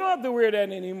 you don't have to wear that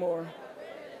anymore.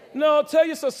 No, tell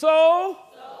your soul,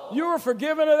 you were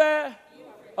forgiven of that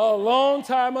a long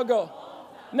time ago.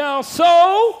 Now,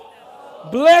 soul,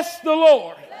 bless the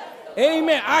Lord.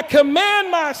 Amen. I command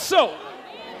my soul.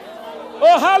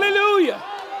 Oh, hallelujah.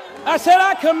 I said,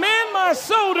 I command my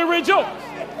soul to rejoice.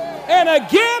 And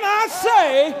again I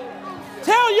say,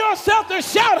 tell yourself to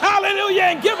shout hallelujah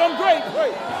and give him great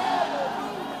praise.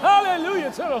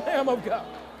 Hallelujah to the Lamb of God.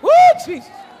 Woo, Jesus.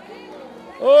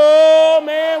 Oh,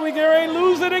 man, we can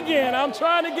lose it again. I'm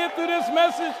trying to get through this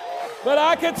message, but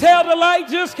I can tell the light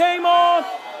just came on.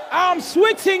 I'm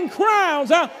switching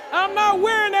crowns. I'm not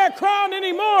wearing that crown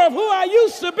anymore of who I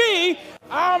used to be.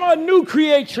 I'm a new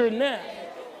creature now.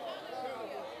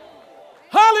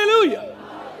 Hallelujah.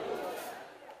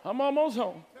 I'm almost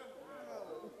home.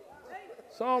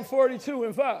 Psalm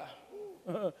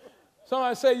 42:5.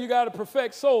 Somebody say you got to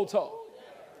perfect soul talk.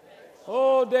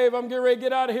 Oh, Dave, I'm getting ready to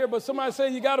get out of here, but somebody say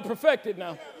you got to perfect it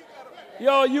now.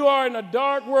 Yo, you are in a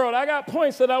dark world. I got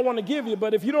points that I want to give you,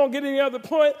 but if you don't get any other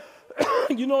point,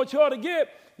 you know what you ought to get?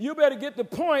 You better get the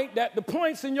point that the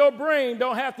points in your brain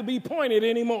don't have to be pointed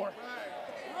anymore.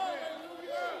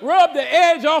 Rub the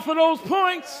edge off of those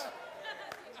points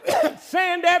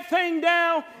Sand that thing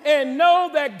down and know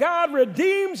that God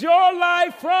redeems your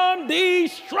life from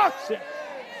destruction.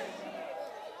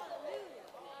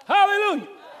 Hallelujah.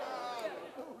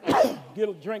 Get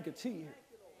a drink of tea here.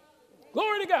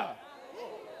 Glory to God.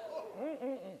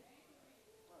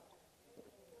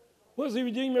 What does he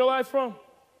redeem your life from?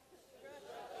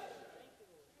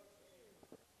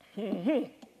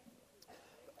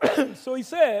 So he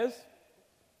says,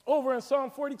 over in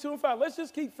Psalm 42 and 5, let's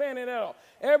just keep fanning that off.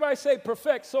 Everybody say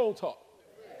perfect soul talk.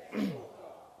 I'm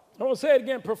going to say it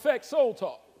again, perfect soul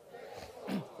talk.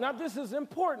 Now, this is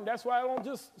important. That's why I don't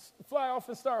just fly off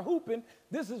and start hooping.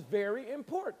 This is very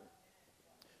important.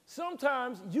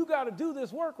 Sometimes you got to do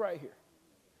this work right here.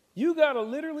 You got to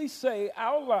literally say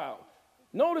out loud.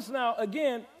 Notice now,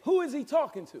 again, who is he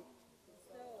talking to?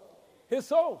 His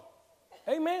soul.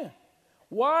 Amen.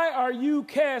 Why are you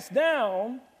cast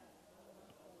down,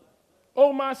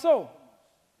 oh my soul?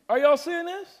 Are y'all seeing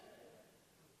this?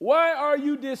 Why are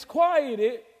you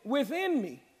disquieted within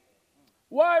me?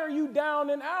 Why are you down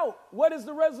and out? What is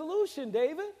the resolution,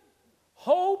 David?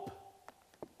 Hope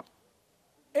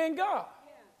in God.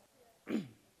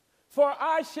 For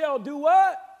I shall do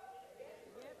what?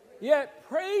 Yet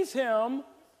praise him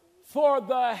for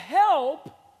the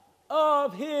help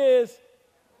of his.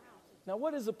 Now,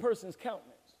 what is a person's countenance?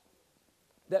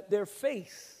 That their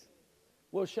face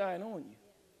will shine on you.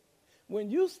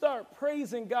 When you start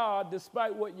praising God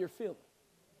despite what you're feeling,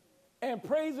 and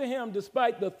praising him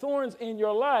despite the thorns in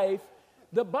your life,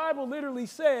 the Bible literally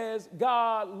says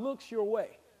God looks your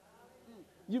way.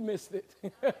 You missed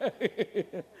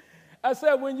it. I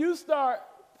said when you start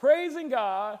praising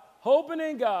God, hoping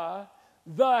in God,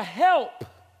 the help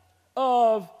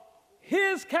of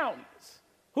his countenance.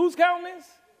 Whose countenance?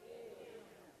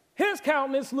 His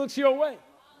countenance looks your way.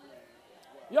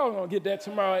 Y'all going to get that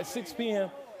tomorrow at 6 p.m.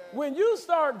 When you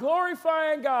start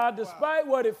glorifying God despite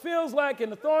what it feels like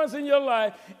and the thorns in your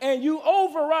life, and you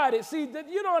override it. See, that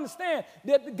you don't understand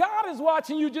that God is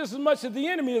watching you just as much as the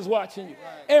enemy is watching you.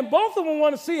 And both of them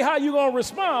want to see how you're going to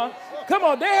respond. Come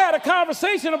on, they had a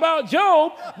conversation about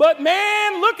Job, but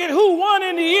man, look at who won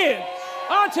in the end.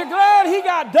 Aren't you glad he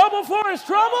got double for his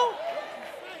trouble?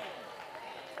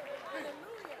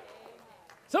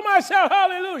 Somebody shout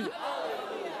hallelujah.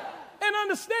 And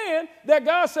understand that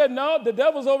God said, no, the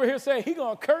devil's over here saying he's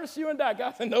going to curse you and die.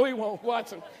 God said, no, he won't. Watch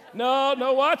him.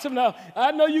 No, watch him now.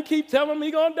 I know you keep telling him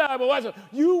he's going to die, but watch him.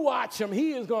 You watch him.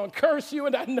 He is going to curse you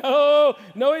and die. No,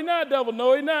 he's not, devil.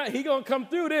 No, he's not. He's going to come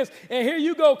through this. And here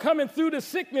you go coming through the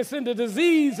sickness and the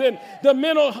disease and the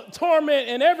mental torment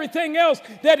and everything else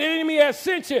that the enemy has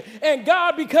sent you. And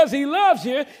God, because he loves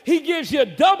you, he gives you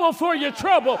double for your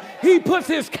trouble. He puts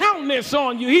his countenance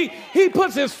on you. He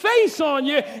puts his face on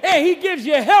you, and he gives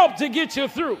you help to get you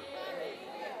through.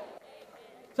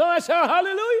 So I shout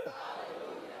hallelujah.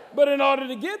 But in order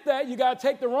to get that, you got to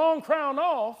take the wrong crown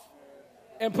off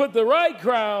and put the right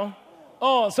crown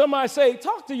on. Somebody say,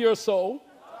 talk to your soul.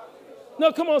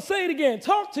 No, come on, say it again.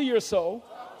 Talk to your soul.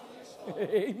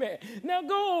 Amen. Now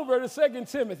go over to 2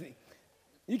 Timothy.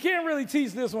 You can't really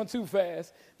teach this one too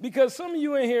fast because some of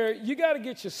you in here, you got to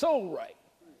get your soul right.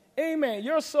 Amen.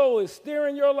 Your soul is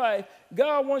steering your life.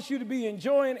 God wants you to be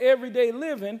enjoying everyday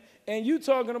living, and you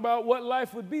talking about what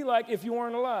life would be like if you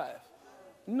weren't alive.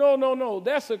 No.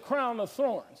 That's a crown of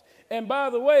thorns. And by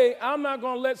the way, I'm not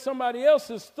going to let somebody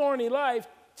else's thorny life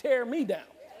tear me down.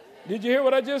 Did you hear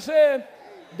what I just said?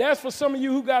 That's for some of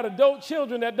you who got adult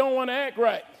children that don't want to act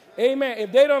right. Amen.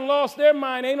 If they done lost their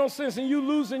mind, ain't no sense in you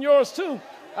losing yours too.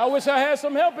 I wish I had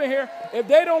some help in here. If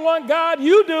they don't want God,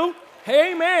 you do.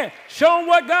 Amen. Show them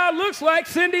what God looks like.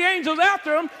 Send the angels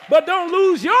after them. But don't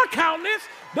lose your countenance.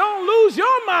 Don't lose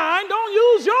your mind. Don't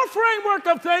use your framework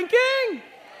of thinking.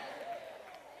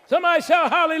 Somebody shout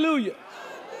hallelujah.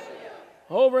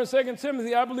 Over in 2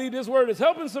 Timothy, I believe this word is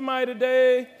helping somebody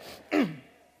today.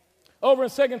 Over in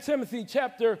 2 Timothy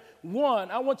chapter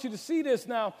 1, I want you to see this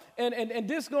now. And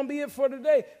this is going to be it for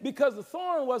today. Because the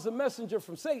thorn was a messenger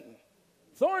from Satan.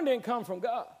 Thorn didn't come from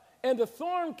God. And the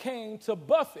thorn came to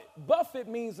buffet. Buffet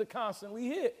means to constantly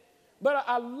hit. But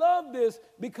I love this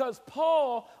because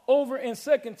Paul over in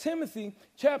 2 Timothy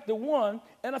chapter 1,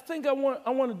 and I think I want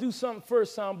to do something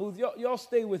first, Sound Booth. Y'all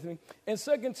stay with me. In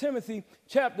 2 Timothy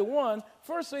chapter 1,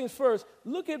 first things first,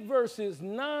 look at verses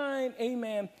 9,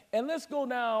 amen, and let's go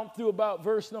down through about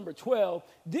verse number 12.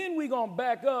 Then we're going to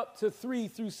back up to 3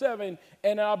 through 7,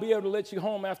 and I'll be able to let you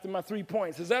home after my 3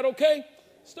 points. Is that okay?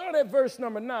 Start at verse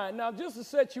number 9. Now, just to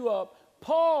set you up,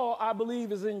 Paul, I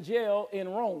believe, is in jail in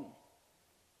Rome.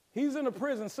 He's in a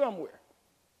prison somewhere,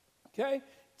 okay?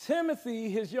 Timothy,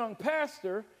 his young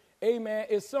pastor, amen,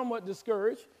 is somewhat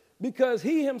discouraged because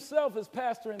he himself is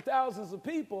pastoring thousands of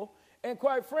people. And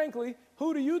quite frankly,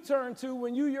 who do you turn to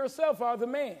when you yourself are the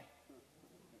man?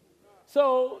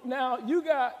 So now you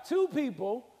got two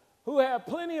people who have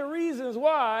plenty of reasons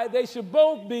why they should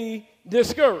both be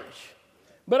discouraged.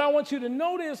 But I want you to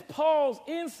notice Paul's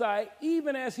insight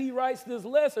even as he writes this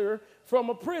letter from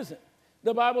a prison.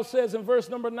 The Bible says in verse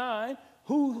number 9,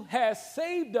 who has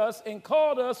saved us and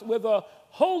called us with a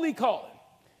holy calling,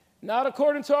 not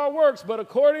according to our works, but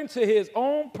according to his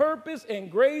own purpose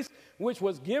and grace, which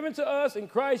was given to us in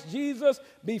Christ Jesus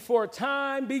before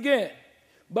time began,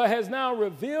 but has now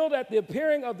revealed at the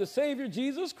appearing of the Savior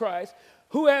Jesus Christ,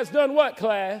 who has done what,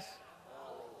 class?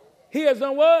 He has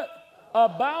done what?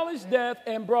 Abolished death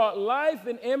and brought life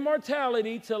and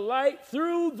immortality to light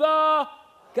through the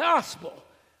gospel.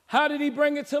 How did he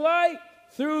bring it to light?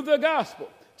 Through the gospel,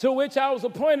 to which I was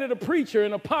appointed a preacher,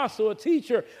 an apostle, a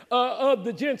teacher of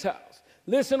the Gentiles.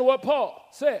 Listen to what Paul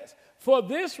says. For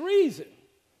this reason,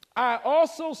 I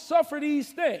also suffer these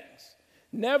things.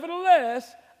 Nevertheless,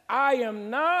 I am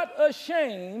not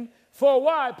ashamed. For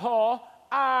why, Paul?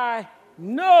 I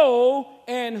know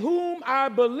and whom I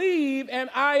believe, and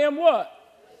I am what?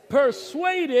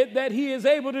 Persuaded that he is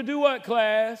able to do what,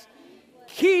 class?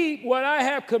 Keep what I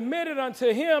have committed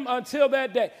unto him until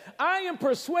that day. I am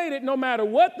persuaded, no matter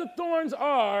what the thorns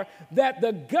are, that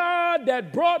the God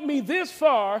that brought me this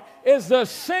far is the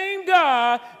same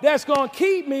God that's going to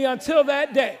keep me until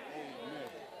that day.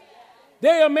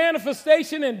 Day of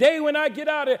manifestation and day when I get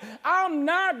out of it. I'm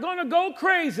not going to go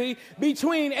crazy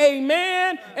between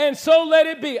amen and so let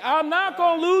it be. I'm not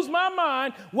going to lose my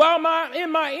mind while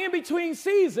in my in-between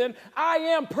season. I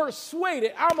am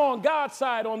persuaded. I'm on God's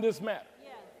side on this matter.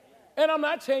 And I'm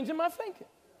not changing my thinking.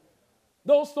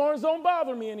 Those thorns don't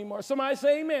bother me anymore. Somebody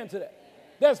say amen to that.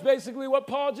 That's basically what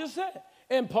Paul just said.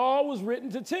 And Paul was written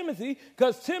to Timothy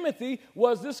because Timothy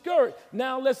was discouraged.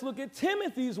 Now let's look at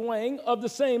Timothy's wing of the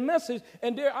same message.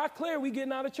 And there, I declare we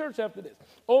getting out of church after this.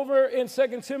 Over in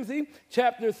 2 Timothy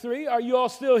chapter 3. Are you all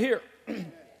still here?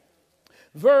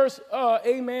 Verse,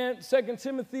 2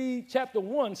 Timothy chapter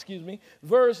 1,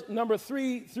 verse number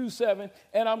 3 through 7,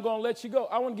 and I'm going to let you go.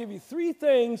 I want to give you three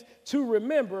things to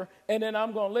remember, and then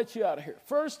I'm going to let you out of here.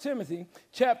 1 Timothy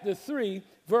chapter 3,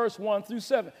 verse 1 through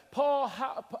 7. Paul,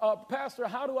 Pastor,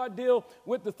 how do I deal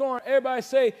with the thorn? Everybody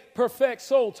say perfect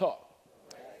soul talk.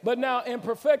 But now in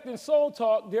perfecting soul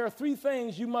talk, there are three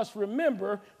things you must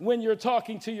remember when you're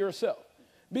talking to yourself.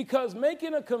 Because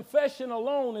making a confession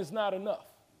alone is not enough.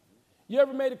 You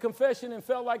ever made a confession and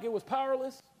felt like it was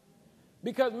powerless?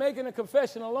 Because making a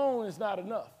confession alone is not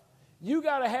enough. You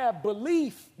got to have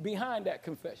belief behind that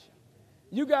confession.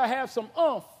 You got to have some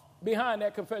oomph behind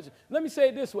that confession. Let me say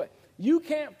it this way. You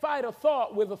can't fight a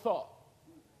thought with a thought.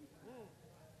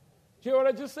 Do you hear what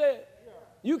I just said?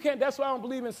 You can't. That's why I don't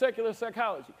believe in secular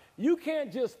psychology. You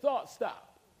can't just thought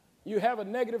stop. You have a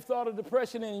negative thought of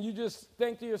depression and you just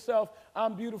think to yourself,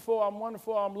 I'm beautiful, I'm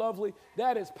wonderful, I'm lovely.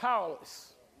 That is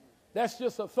powerless. That's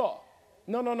just a thought.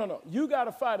 No. You got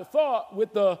to fight a thought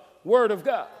with the word of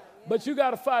God. But you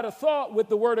got to fight a thought with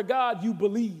the word of God you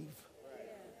believe.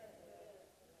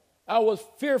 I was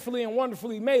fearfully and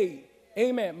wonderfully made.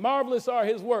 Amen. Marvelous are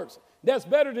his works. That's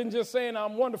better than just saying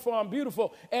I'm wonderful, I'm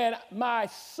beautiful. And my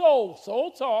soul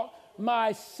talk,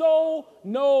 my soul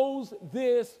knows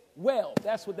this well.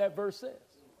 That's what that verse says.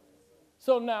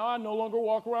 So now I no longer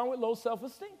walk around with low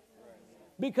self-esteem.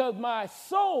 Because my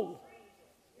soul...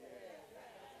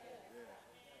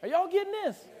 Are y'all getting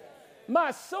this? My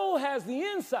soul has the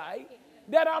insight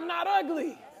that I'm not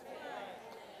ugly.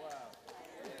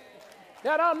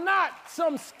 That I'm not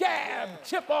some scab,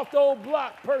 chip off the old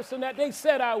block person that they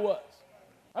said I was.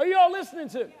 Are y'all listening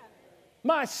to me?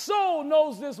 My soul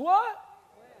knows this what?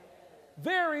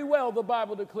 Very well, the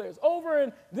Bible declares.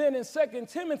 Over then in 2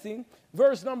 Timothy,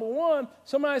 verse number 1,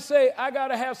 somebody say, I got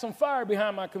to have some fire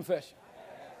behind my confession.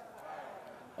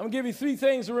 I'm going to give you three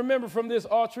things to remember from this,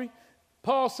 Autry.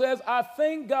 Paul says, I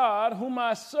thank God whom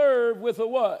I serve with a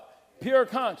what? Pure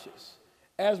conscience.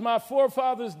 As my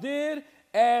forefathers did,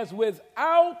 as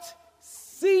without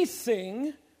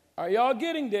ceasing, are y'all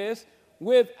getting this?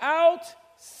 Without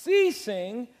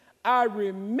ceasing, I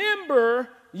remember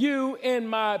you in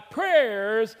my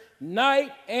prayers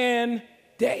night and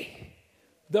day.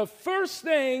 The first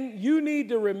thing you need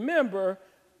to remember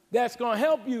that's going to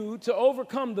help you to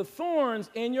overcome the thorns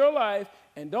in your life,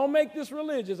 and don't make this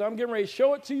religious, I'm getting ready to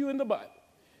show it to you in the Bible.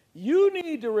 You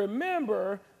need to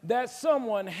remember that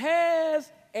someone has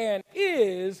and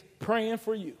is praying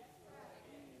for you.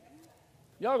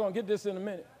 Y'all going to get this in a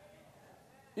minute.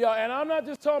 Yeah, and I'm not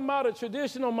just talking about a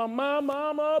traditional, my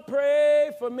mama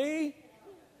pray for me,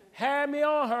 had me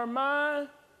on her mind.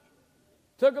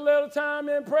 Took a little time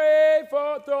and prayed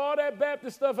for, throw all that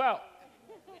Baptist stuff out.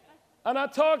 I'm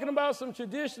not talking about some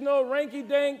traditional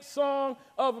ranky-dank song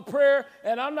of a prayer,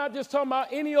 and I'm not just talking about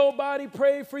any old body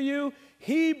prayed for you.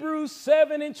 Hebrews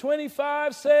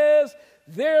 7:25 says,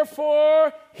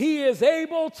 therefore he is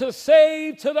able to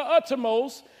save to the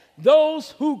uttermost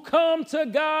those who come to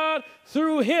God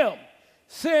through him,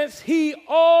 since he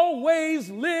always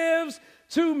lives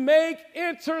to make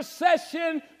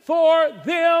intercession for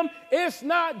them. It's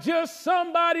not just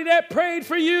somebody that prayed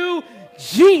for you.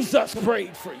 Jesus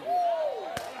prayed for you.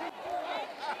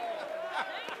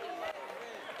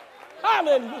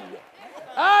 Hallelujah.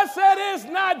 I said it's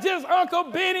not just Uncle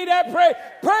Benny that prayed.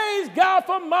 Praise God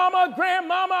for mama,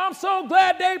 grandmama. I'm so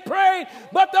glad they prayed.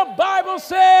 But the Bible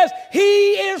says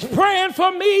he is praying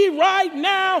for me right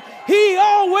now. He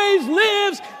always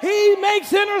lives. He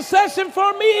makes intercession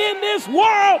for me in this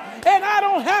world. And I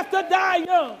don't have to die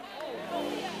young.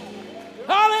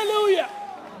 Hallelujah.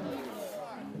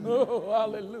 Oh,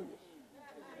 hallelujah.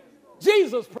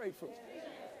 Jesus prayed for me.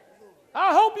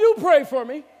 I hope you pray for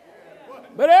me.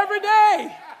 But every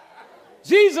day,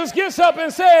 Jesus gets up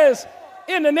and says,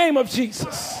 in the name of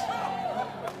Jesus,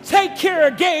 take care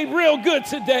of Gabe real good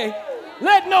today.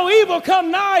 Let no evil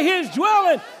come nigh his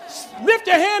dwelling. Lift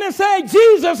your hand and say,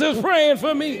 Jesus is praying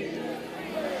for me.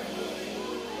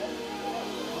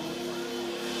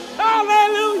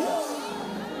 Hallelujah.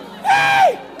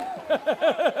 Hey!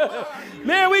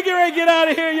 Man, we get ready to get out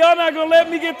of here. Y'all not going to let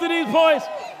me get to these points.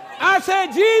 I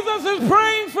said, Jesus is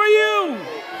praying for you.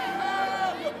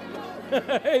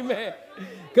 Amen.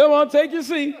 Come on, take your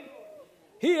seat.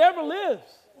 He ever lives.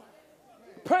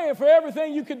 Praying for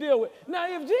everything you could deal with. Now,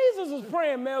 if Jesus is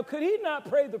praying, Mel, could he not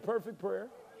pray the perfect prayer?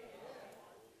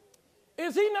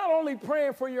 Is he not only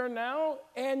praying for your now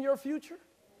and your future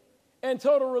and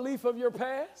total relief of your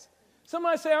past?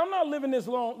 Somebody say, I'm not living this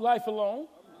life alone.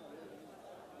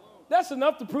 That's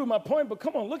enough to prove my point, but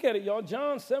come on, look at it, y'all.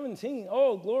 John 17.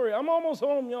 Oh, glory. I'm almost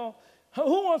home, y'all.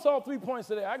 Who wants all 3 points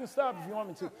today? I can stop if you want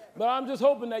me to. But I'm just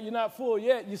hoping that you're not full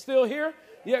yet. You still here?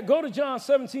 Yeah, go to John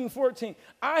 17:14.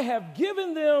 I have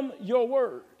given them your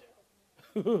word.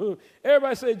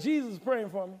 Everybody say, Jesus is praying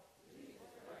for me.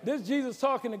 This Jesus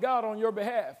talking to God on your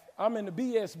behalf. I'm in the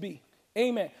BSB.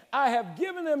 Amen. I have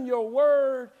given them your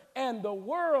word, and the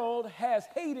world has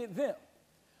hated them.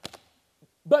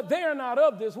 But they are not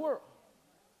of this world,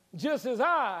 just as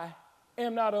I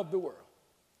am not of the world.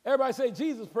 Everybody say,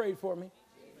 Jesus prayed for me.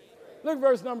 Look at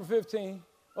verse number 15.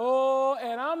 Oh,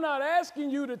 and I'm not asking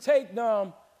you to take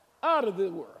them out of the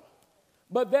world,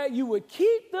 but that you would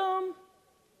keep them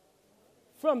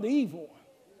from the evil one.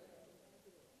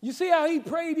 You see how he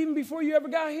prayed even before you ever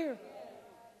got here?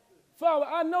 Father,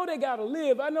 I know they got to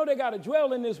live. I know they got to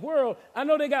dwell in this world. I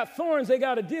know they got thorns they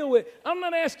got to deal with. I'm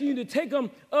not asking you to take them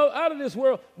out of this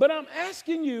world, but I'm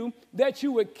asking you that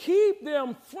you would keep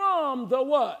them from the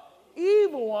what?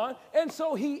 Evil one. And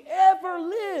so he ever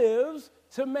lives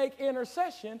to make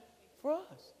intercession for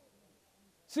us.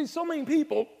 See, so many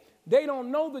people, they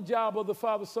don't know the job of the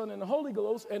Father, Son, and the Holy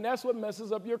Ghost, and that's what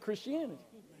messes up your Christianity.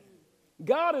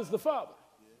 God is the Father.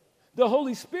 The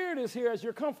Holy Spirit is here as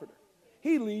your comforter.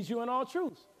 He leads you in all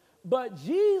truth. But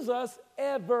Jesus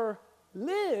ever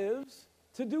lives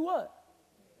to do what?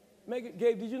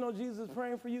 Gabe, did you know Jesus is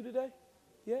praying for you today?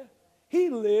 Yeah. He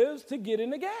lives to get in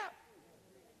the gap.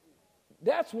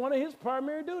 That's one of his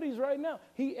primary duties right now.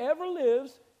 He ever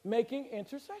lives making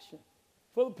intercession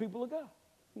for the people of God.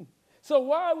 So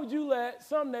why would you let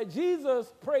something that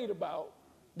Jesus prayed about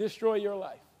destroy your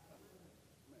life?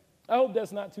 I hope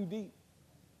that's not too deep.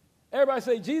 Everybody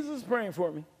say, Jesus is praying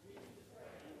for me.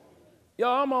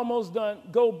 Y'all, I'm almost done.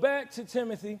 Go back to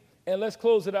Timothy, and let's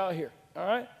close it out here, all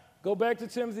right? Go back to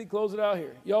Timothy, close it out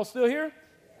here. Y'all still here?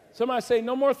 Somebody say,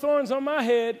 no more thorns on my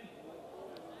head.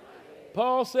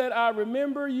 Paul said, I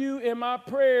remember you in my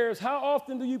prayers. How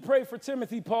often do you pray for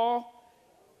Timothy, Paul?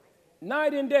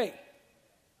 Night and day.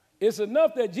 It's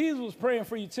enough that Jesus was praying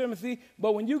for you, Timothy,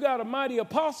 but when you got a mighty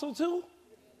apostle too,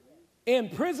 in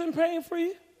prison praying for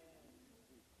you,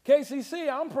 KCC,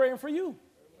 I'm praying for you.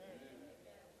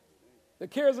 The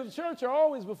cares of the church are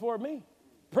always before me,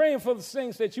 praying for the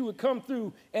things that you would come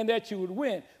through and that you would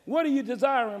win. What are you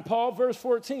desiring, Paul? Verse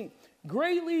 14,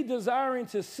 greatly desiring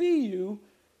to see you.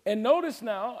 And notice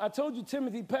now, I told you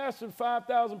Timothy pastored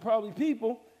 5,000 probably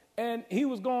people, and he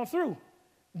was going through.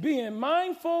 Being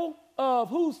mindful of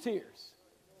whose tears?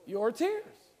 Your tears.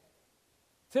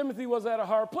 Timothy was at a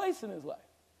hard place in his life.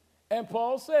 And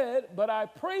Paul said, but I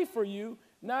pray for you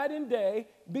night and day,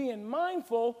 being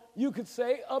mindful, you could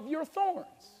say, of your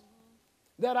thorns,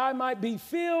 that I might be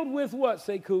filled with what,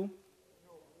 Sekou?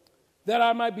 That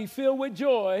I might be filled with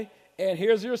joy And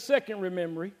here's your second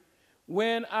remembering.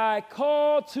 When I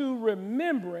call to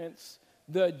remembrance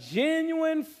the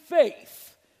genuine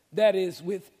faith that is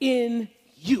within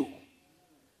you,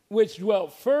 which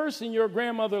dwelt first in your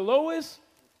grandmother Lois,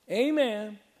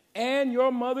 amen, and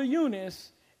your mother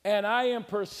Eunice, and I am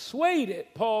persuaded,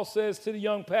 Paul says to the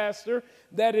young pastor,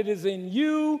 that it is in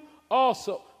you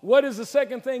also. What is the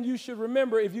second thing you should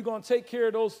remember if you're going to take care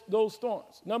of those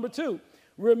thorns? Number 2,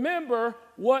 remember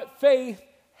what faith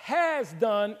has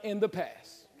done in the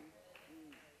past.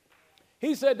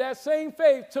 He said that same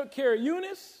faith took care of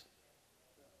Eunice,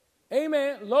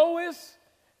 amen, Lois,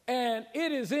 and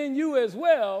it is in you as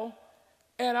well.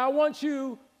 And I want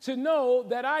you to know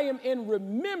that I am in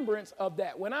remembrance of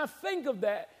that. When I think of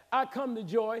that, I come to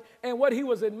joy. And what he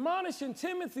was admonishing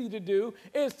Timothy to do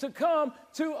is to come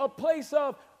to a place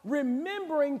of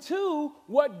remembering too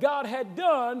what God had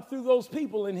done through those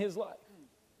people in his life.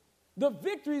 The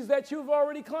victories that you've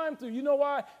already climbed through. You know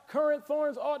why current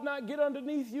thorns ought not get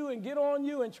underneath you and get on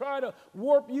you and try to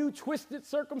warp you, twisted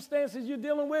circumstances you're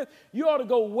dealing with? You ought to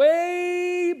go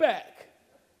way back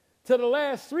to the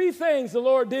last 3 things the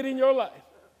Lord did in your life.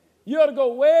 You ought to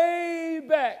go way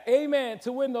back, amen,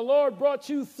 to when the Lord brought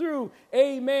you through,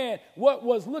 amen, what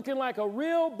was looking like a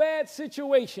real bad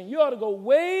situation. You ought to go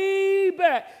way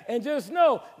back and just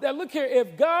know that, look here,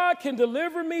 if God can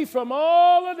deliver me from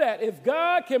all of that, if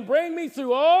God can bring me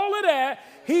through all of that,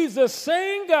 he's the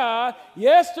same God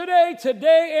yesterday,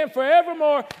 today, and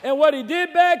forevermore. And what he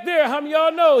did back there, how many of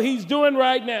y'all know he's doing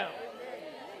right now?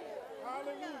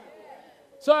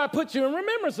 So I put you in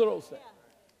remembrance of those things.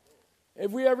 If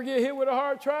we ever get hit with a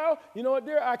hard trial, you know what,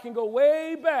 dear? I can go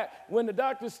way back when the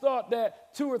doctors thought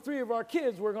that 2 or 3 of our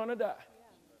kids were going to die.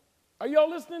 Are y'all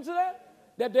listening to that?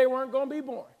 That they weren't going to be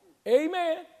born.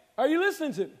 Amen. Are you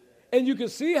listening to me? And you can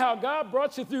see how God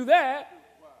brought you through that.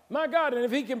 My God, and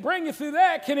if he can bring you through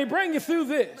that, can he bring you through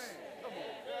this?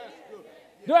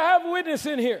 Do I have a witness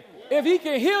in here? If he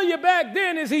can heal you back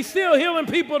then, is he still healing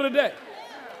people today?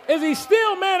 Is he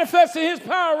still manifesting his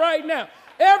power right now?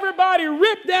 Everybody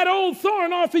rip that old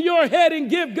thorn off of your head and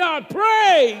give God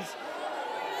praise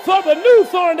for the new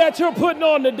thorn that you're putting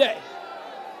on today.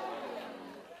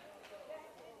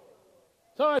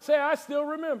 So I say, I still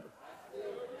remember.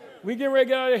 We getting ready to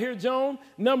get out of here, Joan.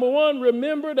 Number 1,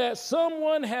 remember that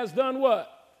someone has done what?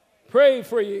 Prayed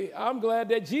for you. I'm glad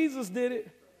that Jesus did it.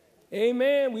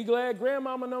 Amen. We glad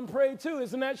grandmama and them prayed too.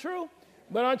 Isn't that true?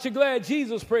 But aren't you glad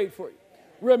Jesus prayed for you?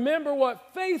 Remember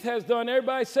what faith has done.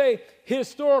 Everybody say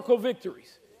historical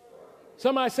victories.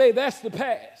 Somebody say that's the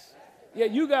past. Yeah,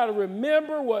 you got to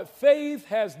remember what faith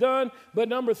has done. But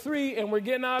number 3, and we're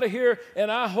getting out of here,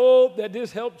 and I hope that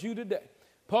this helped you today.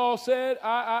 Paul said,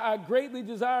 I greatly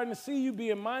desire to see you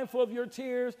being mindful of your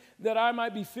tears, that I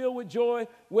might be filled with joy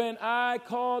when I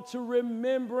call to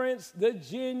remembrance the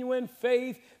genuine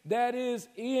faith that is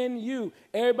in you.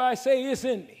 Everybody say it's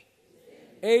in me.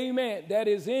 Amen. That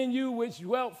is in you, which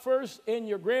dwelt first in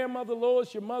your grandmother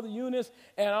Lois, your mother Eunice,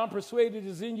 and I'm persuaded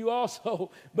is in you also.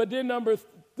 But then number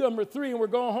 3, and we're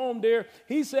going home there,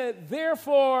 he said,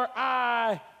 therefore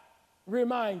I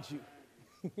remind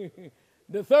you.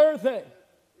 The third thing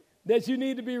that you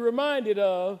need to be reminded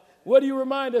of, what do you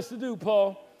remind us to do,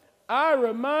 Paul? I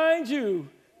remind you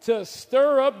to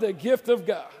stir up the gift of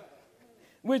God,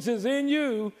 which is in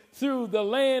you through the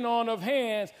laying on of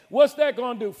hands. What's that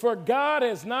going to do? For God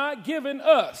has not given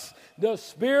us the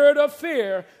spirit of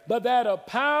fear, but that of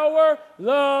power,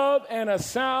 love, and a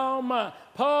sound mind.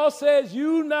 Paul says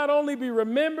you not only be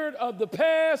remembered of the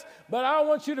past, but I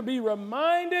want you to be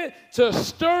reminded to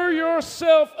stir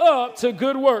yourself up to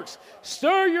good works.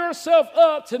 Stir yourself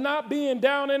up to not being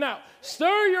down and out.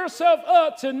 Stir yourself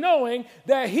up to knowing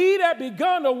that he that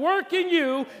begun to work in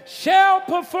you shall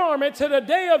perform it to the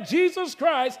day of Jesus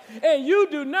Christ, and you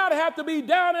do not have to be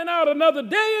down and out another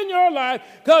day in your life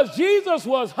because Jesus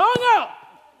was hung up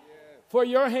for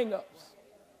your hang-ups.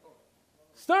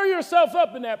 Stir yourself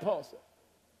up in that, Paul said.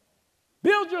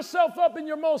 Build yourself up in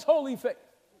your most holy faith.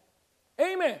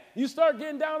 Amen. You start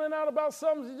getting down and out about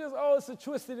something, you just, it's a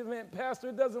twisted event, Pastor.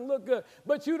 It doesn't look good.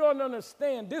 But you don't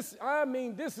understand. This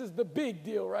is the big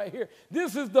deal right here.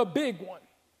 This is the big one.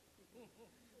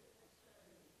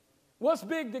 What's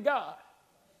big to God?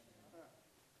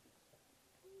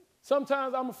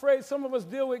 Sometimes I'm afraid some of us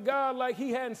deal with God like he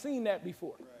hadn't seen that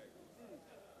before.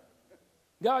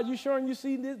 God, you sure you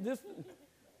see this?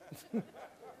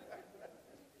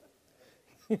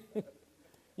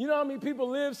 You know how many people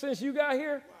lived since you got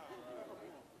here?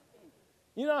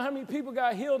 You know how many people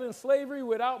got healed in slavery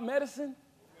without medicine?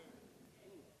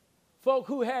 Folk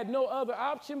who had no other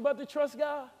option but to trust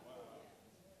God.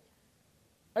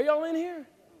 Are y'all in here?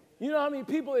 You know how many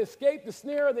people escaped the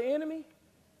snare of the enemy?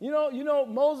 You know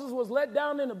Moses was let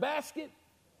down in a basket.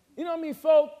 You know how many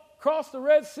folk crossed the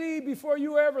Red Sea before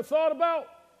you ever thought about?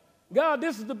 God,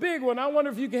 this is the big one. I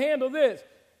wonder if you can handle this.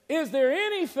 Is there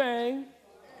anything?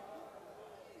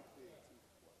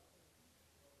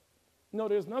 No,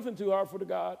 there's nothing too hard for the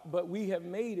God, but we have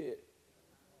made it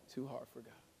too hard for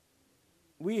God.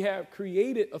 We have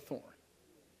created a thorn.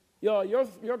 Y'all,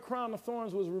 your crown of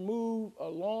thorns was removed a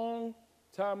long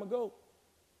time ago.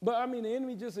 But, I mean, the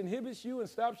enemy just inhibits you and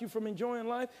stops you from enjoying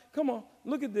life. Come on,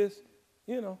 look at this.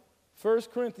 1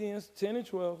 Corinthians 10 and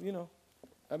 12,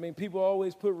 I mean, people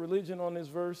always put religion on this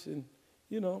verse, and,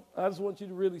 I just want you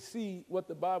to really see what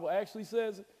the Bible actually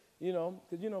says,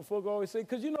 because, folk always say,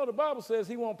 because, the Bible says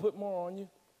he won't put more on you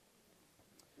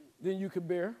than you can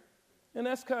bear. And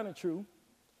that's kind of true.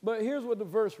 But here's what the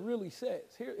verse really says.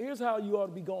 Here's how you ought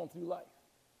to be going through life.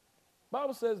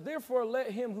 Bible says, therefore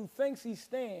let him who thinks he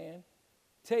stand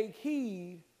take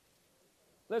heed,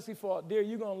 lest he fall. Dear,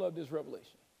 you're going to love this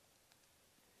revelation.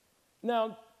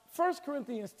 Now, 1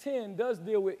 Corinthians 10 does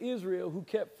deal with Israel who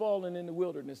kept falling in the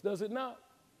wilderness, does it not?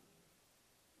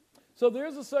 So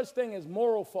there's a such thing as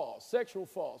moral falls, sexual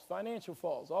falls, financial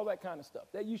falls, all that kind of stuff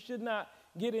that you should not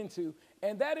get into.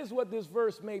 And that is what this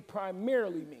verse may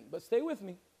primarily mean. But stay with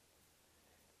me.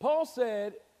 Paul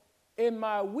said, in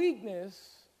my weakness,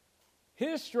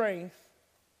 his strength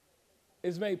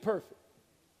is made perfect.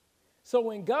 So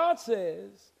when God says,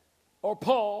 or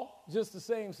Paul just the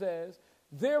same says,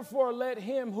 therefore let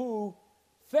him who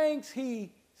thinks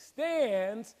he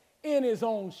stands in his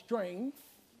own strength,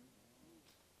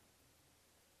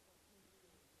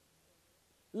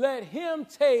 let him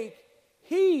take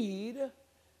heed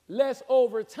lest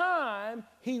over time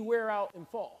he wear out and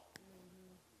fall.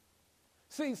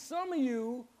 See, some of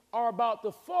you are about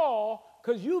to fall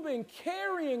because you've been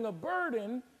carrying a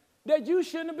burden that you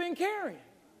shouldn't have been carrying.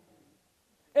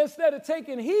 Instead of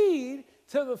taking heed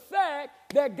to the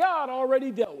fact that God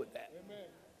already dealt with that. Amen.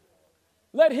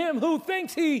 Let him who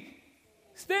thinks he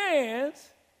stands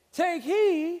take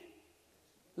heed.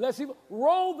 Let's see,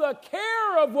 roll the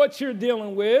care of what you're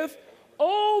dealing with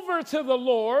over to the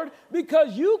Lord,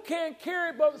 because you can't carry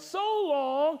it but so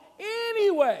long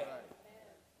anyway.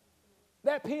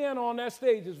 That piano on that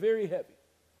stage is very heavy.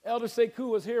 Elder Sekou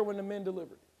was here when the men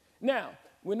delivered. Now,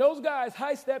 when those guys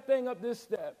heist that thing up this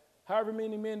step, however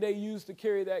many men they used to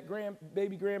carry that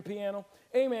baby grand piano,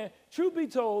 amen, truth be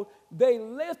told, they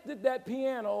lifted that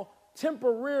piano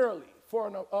temporarily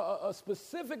for a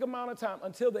specific amount of time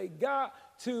until they got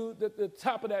to the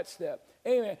top of that step.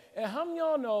 Amen. And how many of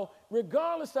y'all know,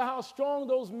 regardless of how strong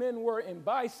those men were in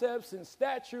biceps and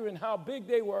stature and how big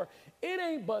they were, it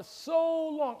ain't but so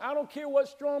long. I don't care what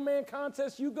strongman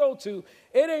contest you go to.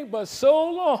 It ain't but so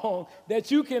long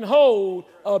that you can hold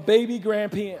a baby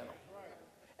grand piano.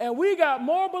 And we got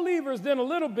more believers than a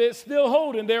little bit still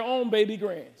holding their own baby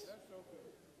grands.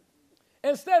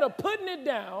 Instead of putting it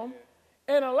down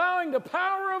and allowing the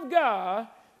power of God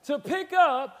to pick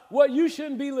up what you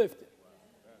shouldn't be lifting.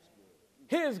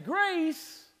 His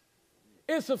grace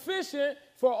is sufficient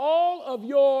for all of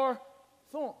your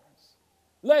thorns.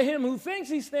 Let him who thinks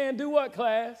he stand do what,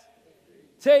 class?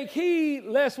 Take heed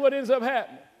lest what ends up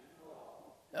happening.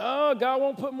 Oh, God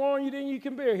won't put more on you than you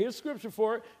can bear. Here's scripture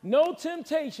for it. No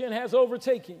temptation has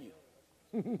overtaken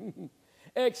you,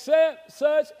 except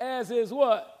such as is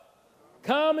what?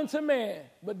 Common to man.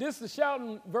 But this is the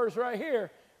shouting verse right here.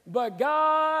 But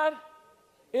God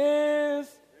is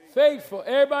faithful.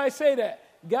 Everybody say that.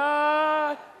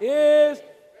 God is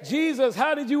Jesus.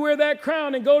 How did you wear that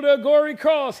crown and go to a gory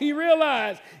cross? He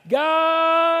realized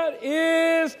God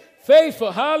is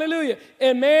faithful. Hallelujah.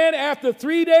 And man, after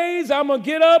 3 days, I'm going to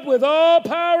get up with all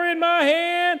power in my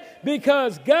hand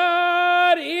because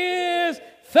God is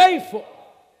faithful,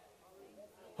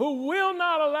 who will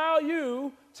not allow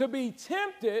you to be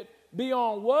tempted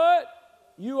beyond what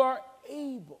you are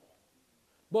able.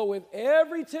 But with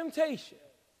every temptation,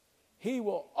 he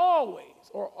will always,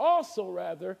 or also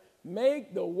rather,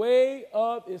 make the way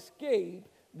of escape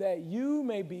that you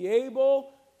may be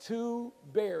able to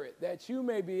bear it, that you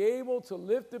may be able to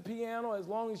lift the piano as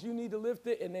long as you need to lift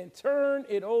it and then turn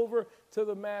it over to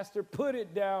the master, put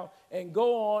it down, and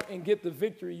go on and get the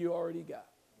victory you already got.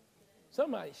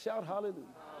 Somebody shout hallelujah.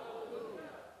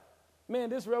 Man,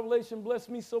 this revelation blessed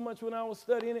me so much when I was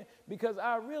studying it because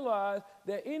I realized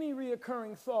that any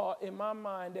reoccurring thought in my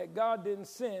mind that God didn't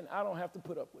send, I don't have to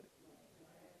put up with it.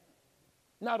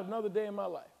 Not another day in my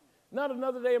life. Not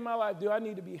another day in my life do I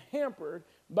need to be hampered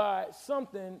by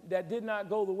something that did not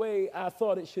go the way I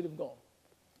thought it should have gone.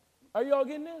 Are you all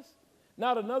getting this?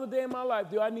 Not another day in my life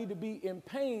do I need to be in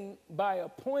pain by a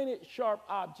pointed, sharp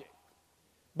object,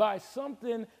 by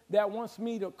something that wants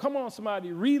me to, come on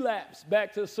somebody, relapse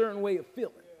back to a certain way of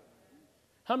feeling.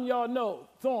 How many of y'all know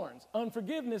thorns?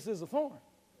 Unforgiveness is a thorn.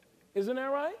 Isn't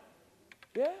that right?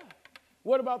 Yeah.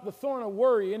 What about the thorn of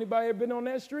worry? Anybody ever been on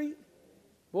that street?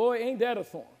 Boy, ain't that a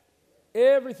thorn.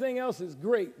 Everything else is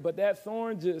great, but that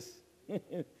thorn just,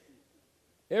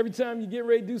 every time you get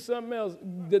ready to do something else,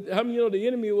 how many of you know the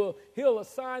enemy he'll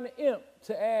assign an imp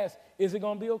to ask, is it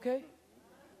going to be okay?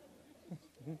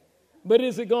 But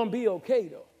is it going to be okay,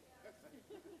 though?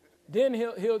 Then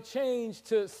he'll change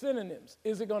to synonyms.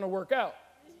 Is it going to work out?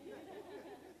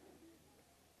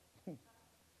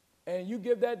 And you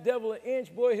give that devil an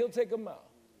inch, boy, he'll take a mile.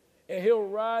 And he'll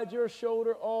ride your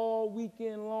shoulder all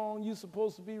weekend long. You're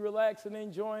supposed to be relaxed and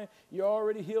enjoying. You're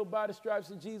already healed by the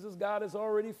stripes of Jesus. God has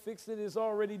already fixed it. It's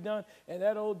already done. And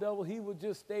that old devil, he will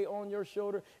just stay on your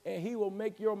shoulder, and he will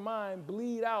make your mind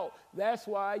bleed out. That's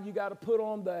why you got to put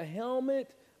on the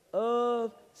helmet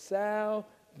of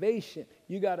salvation.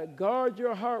 You got to guard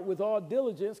your heart with all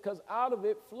diligence, because out of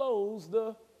it flows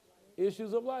the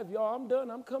issues of life. Y'all, I'm done.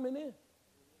 I'm coming in.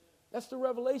 That's the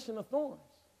revelation of thorns.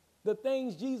 The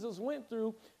things Jesus went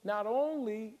through, not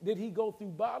only did he go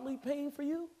through bodily pain for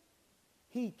you,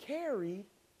 he carried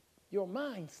your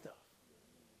mind stuff.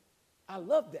 I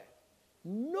love that.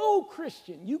 No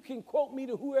Christian, you can quote me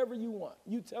to whoever you want.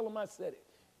 You tell them I said it.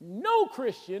 No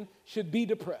Christian should be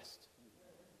depressed.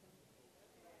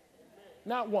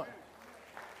 Not one.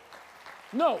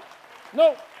 No,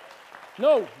 not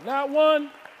one.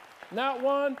 Not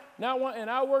one. And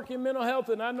I work in mental health,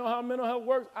 and I know how mental health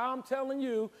works. I'm telling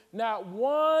you, not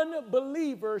one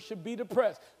believer should be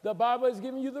depressed. The Bible is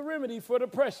giving you the remedy for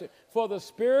depression. For the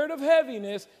spirit of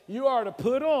heaviness, you are to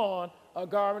put on a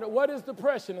garment. What is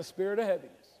depression? A spirit of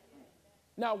heaviness.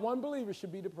 Not one believer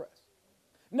should be depressed.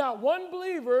 Not one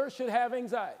believer should have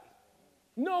anxiety.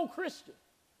 No Christian.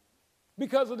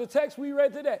 Because of the text we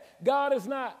read today, God has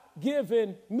not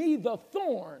given me the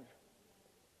thorn,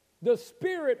 the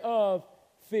spirit of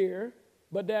fear,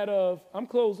 but that of, I'm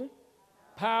closing,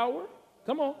 power,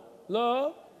 come on,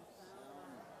 love.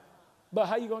 But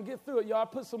how you going to get through it? Y'all, I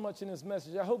put so much in this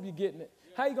message. I hope you're getting it.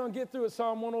 How you going to get through it?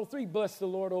 Psalm 103, bless the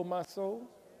Lord, oh my soul.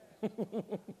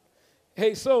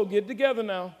 Hey, soul, get together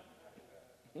now.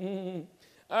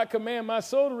 I command my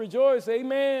soul to rejoice,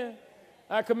 amen.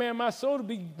 I command my soul to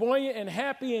be buoyant and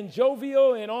happy and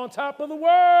jovial and on top of the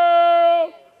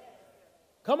world.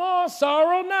 Come on,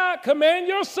 sorrow not. Command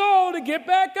your soul to get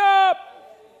back up.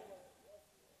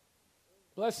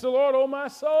 Bless the Lord, oh my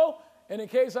soul. And in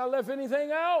case I left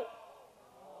anything out,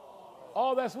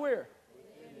 all that's where?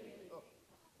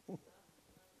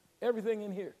 Everything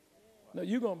in here. Now,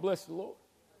 you're going to bless the Lord.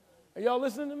 Are y'all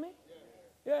listening to me?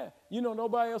 Yeah. You know,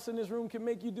 nobody else in this room can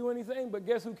make you do anything, but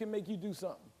guess who can make you do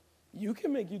something? You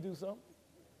can make you do something.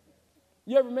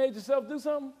 You ever made yourself do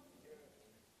something?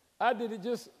 I did it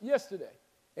just yesterday.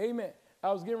 Amen.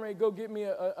 I was getting ready to go get me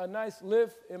a nice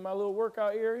lift in my little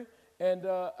workout area, and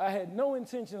I had no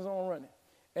intentions on running.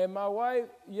 And my wife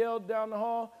yelled down the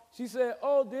hall. She said,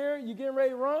 oh, dear, you getting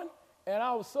ready to run? And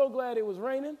I was so glad it was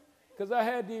raining, because I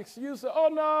had the excuse of, oh,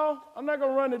 no, I'm not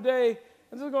going to run today.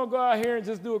 I'm just going to go out here and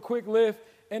just do a quick lift.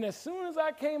 And as soon as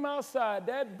I came outside,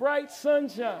 that bright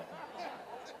sunshine.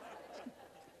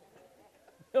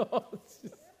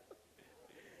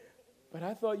 But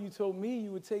I thought you told me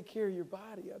you would take care of your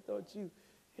body. I thought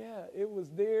it was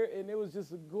there, and it was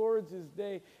just a gorgeous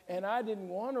day. And I didn't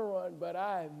want to run, but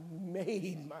I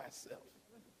made myself.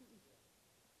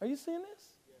 Are you seeing this?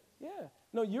 Yeah.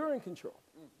 No, you're in control.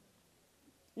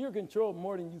 You're in control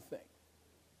more than you think.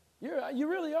 You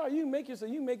really are. You can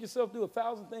make yourself do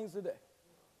 1,000 things a day.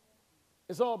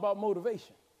 It's all about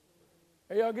motivation.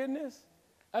 Are y'all getting this?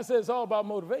 I said it's all about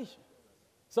motivation.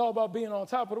 It's all about being on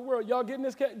top of the world. Y'all getting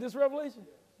this revelation?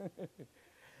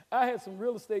 I had some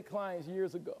real estate clients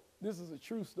years ago. This is a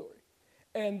true story.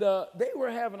 And they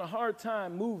were having a hard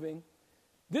time moving.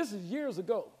 This is years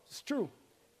ago. It's true.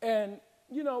 And,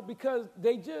 you know, because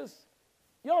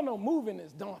y'all know moving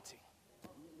is daunting.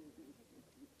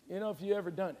 You know, if you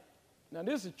ever done it. Now,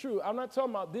 this is true. I'm not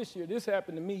talking about this year. This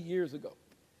happened to me years ago.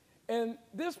 And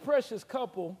this precious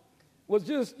couple was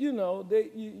just, you know,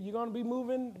 you're going to be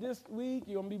moving this week,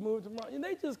 you're going to be moving tomorrow. And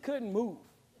they just couldn't move,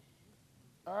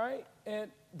 all right?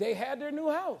 And they had their new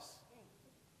house,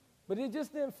 but it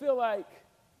just didn't feel like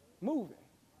moving.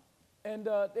 And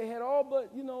they had all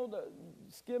but, you know,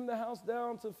 skimmed the house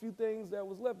down to a few things that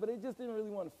was left, but they just didn't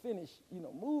really want to finish, you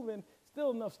know, moving.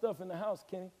 Still enough stuff in the house,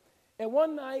 Kenny. And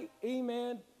one night,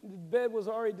 amen, the bed was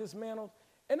already dismantled,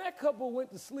 and that couple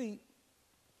went to sleep.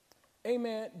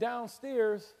 amen,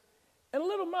 downstairs, and a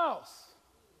little mouse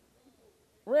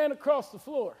ran across the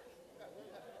floor.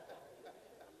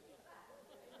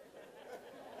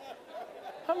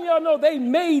 How many of y'all know they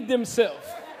made themselves?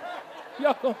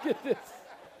 Y'all gonna get this.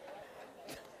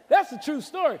 That's a true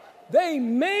story.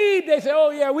 They said,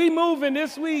 oh yeah, we moving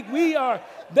this week.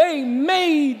 They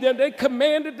made them, they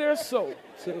commanded their soul.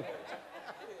 So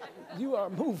you are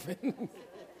moving.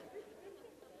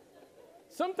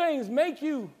 Some things make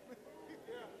you,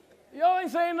 y'all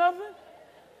ain't saying nothing?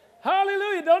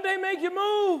 Hallelujah, don't they make you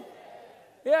move?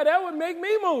 Yeah, that would make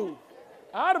me move.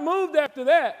 I'd have moved after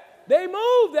that. They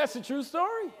moved, that's a true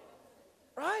story,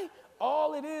 right?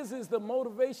 All it is the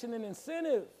motivation and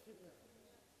incentive.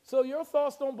 So your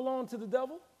thoughts don't belong to the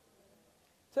devil.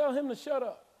 Tell him to shut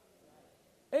up.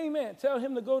 Amen. Tell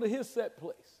him to go to his set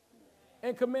place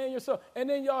and command yourself. And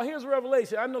then, y'all, here's a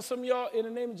revelation. I know some of y'all, in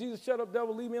the name of Jesus, shut up,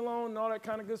 devil, leave me alone, and all that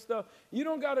kind of good stuff. You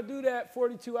don't got to do that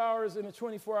 42 hours in a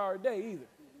 24-hour day either.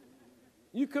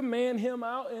 You command him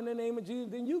out in the name of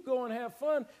Jesus. Then you go and have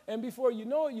fun. And before you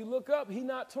know it, you look up, he's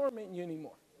not tormenting you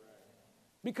anymore.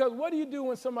 Because what do you do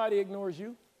when somebody ignores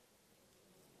you?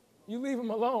 You leave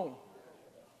them alone.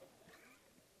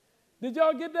 Did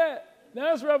y'all get that? Now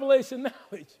that's revelation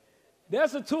knowledge.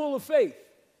 That's a tool of faith.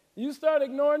 You start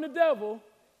ignoring the devil,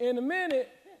 in a minute,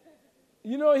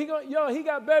 you know, he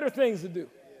got better things to do.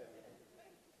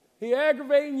 He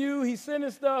aggravating you, he's sending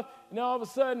stuff, and all of a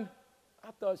sudden, I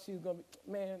thought she was going to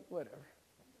be, man, whatever.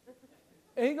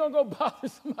 And he's going to go bother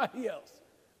somebody else.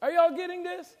 Are y'all getting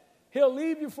this? He'll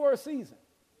leave you for a season.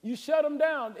 You shut him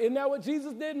down. Isn't that what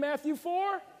Jesus did in Matthew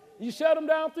 4? You shut him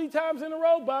down 3 times in a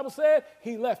row. Bible said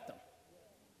he left them.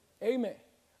 Amen.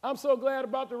 I'm so glad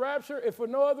about the rapture. If for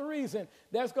no other reason,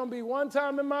 that's going to be one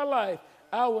time in my life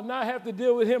I will not have to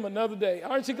deal with him another day.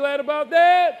 Aren't you glad about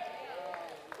that?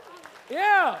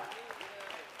 Yeah.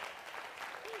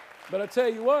 But I tell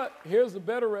you what, here's the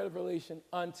better revelation.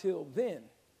 Until then,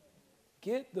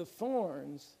 get the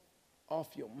thorns off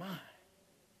your mind.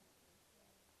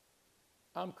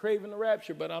 I'm craving the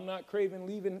rapture, but I'm not craving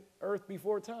leaving earth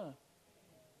before time.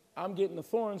 I'm getting the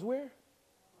thorns where?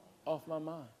 Off my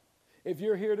mind. If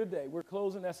you're here today, we're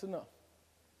closing, that's enough.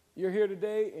 You're here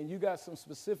today and you got some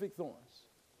specific thorns.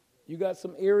 You got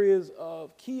some areas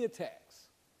of key attacks.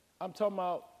 I'm talking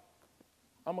about,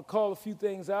 I'm going to call a few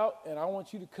things out and I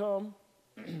want you to come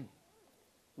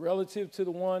relative to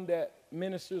the one that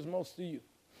ministers most to you.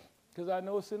 Because I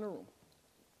know it's in the room.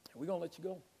 We're going to let you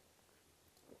go.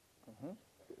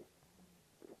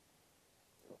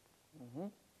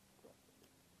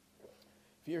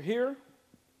 If you're here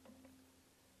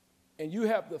and you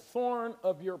have the thorn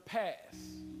of your past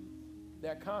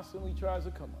that constantly tries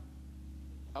to come up,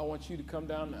 I want you to come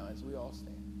down now as we all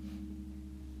stand.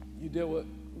 You deal with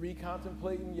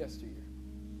recontemplating yesteryear.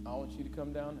 I want you to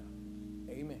come down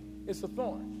now. Amen. It's a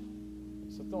thorn.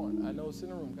 It's a thorn. I know it's in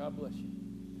the room. God bless you.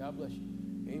 God bless you.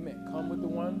 Amen. Come with the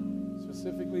one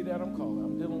specifically that I'm calling.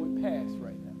 I'm dealing with past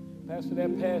right now. Pastor,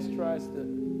 that past tries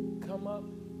to come up.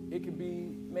 It could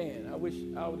be, man, I wish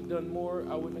I would have done more.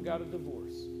 I wouldn't have got a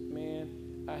divorce.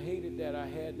 Man, I hated that I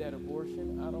had that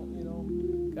abortion. I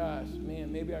don't, gosh,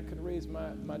 man, maybe I could have raised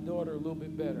my daughter a little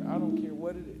bit better. I don't care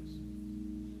what it is.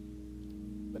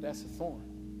 But that's a thorn.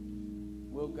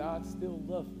 Will God still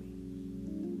love me?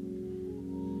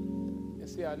 And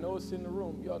see, I know it's in the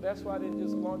room. Y'all, that's why I didn't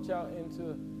just launch out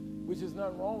into, which is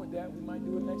nothing wrong with that. We might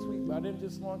do it next week. But I didn't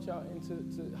just launch out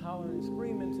into hollering and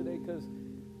screaming today because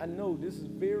I know this is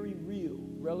very real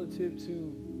relative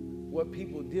to what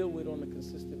people deal with on a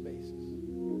consistent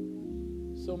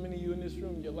basis. So many of you in this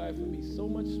room, your life would be so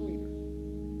much sweeter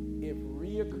if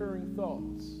reoccurring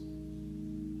thoughts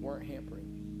weren't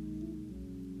hampering you.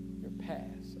 Your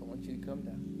past, I want you to come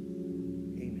down.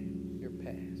 Amen. Your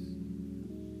past.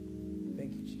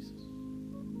 Thank you, Jesus.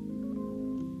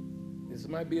 This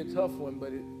might be a tough one,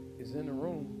 but it is in the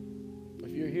room.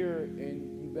 If you're here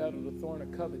and you battle the thorn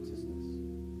of covetousness,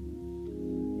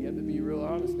 you have to be real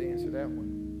honest to answer that one.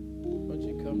 Why don't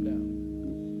you come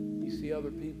down? You see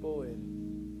other people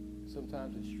and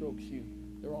sometimes it strokes you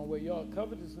the wrong way. Y'all,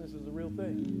 covetousness is a real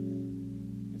thing.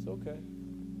 It's okay.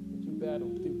 But you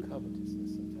battle through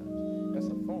covetousness sometimes. That's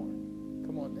a thorn.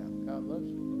 Come on down. God loves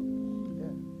you.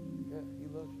 Yeah, he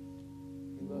loves you.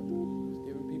 He loves you. He's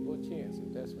giving people a chance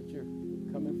if that's what you're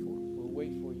coming for. We'll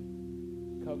wait for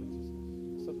you.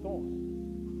 Covetousness. It's a thorn.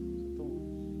 It's a thorn.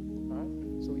 All right?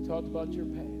 So we talked about your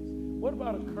past. What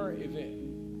about a current event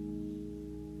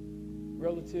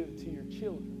relative to your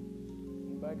children?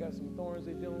 Anybody got some thorns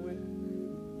they're dealing with?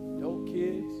 Adult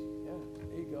kids? Yeah,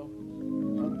 there you go.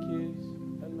 Young kids,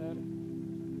 doesn't matter.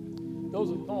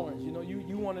 Those are thorns. You know,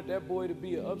 you wanted that boy to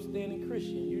be an upstanding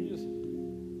Christian. You just,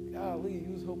 golly,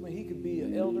 you was hoping he could be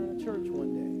an elder in a church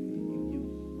one day.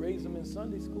 You raised him in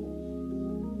Sunday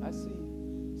school. I see.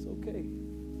 It's okay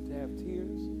to have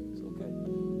tears. It's okay.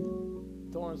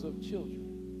 Thorns of children.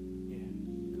 Yeah,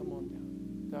 come on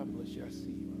down. God bless you. I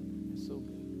see you out there. It's so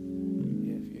good.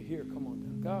 Yeah, if you're here, come on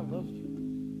down. God loves you.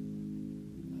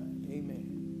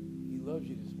 Amen. He loves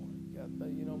you this morning. God,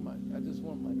 you know, I just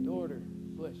want my daughter,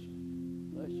 bless you.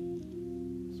 Bless you.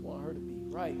 Just want her to be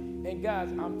right. And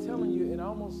guys, I'm telling you, and I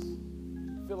almost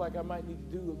feel like I might need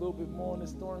to do a little bit more on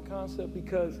this thorn concept,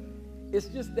 because it's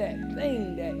just that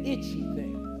thing, that itchy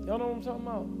thing. Y'all know what I'm talking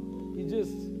about? You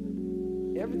just,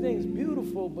 everything's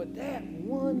beautiful, but that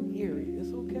one area,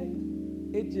 it's okay.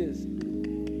 It just,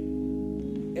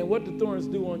 and what the thorns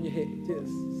do on your head,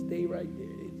 just stay right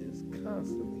there. It just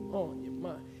constantly on your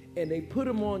mind. And they put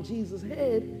them on Jesus'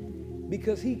 head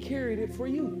because he carried it for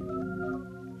you.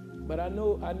 But I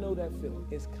know that feeling.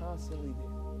 It's constantly there.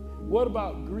 What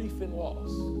about grief and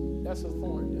loss? That's a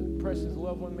thorn. A precious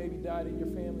loved one maybe died in your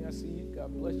family. I see you.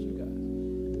 God bless you guys.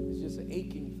 It's just an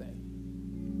aching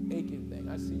thing. Aching thing.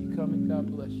 I see you coming. God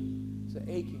bless you. It's an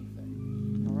aching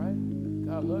thing. All right?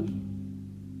 God loves you.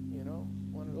 You know,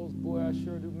 one of those, boy, I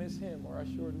sure do miss him, or I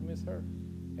sure do miss her.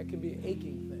 That can be an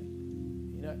aching thing.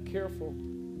 You're not careful,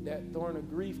 that thorn of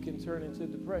grief can turn into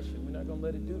depression. We're not going to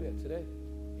let it do that today.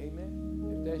 Amen.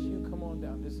 If that's you, come on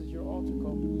down. This is your altar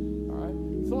call. All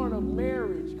right. Thorn of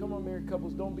marriage. Come on, married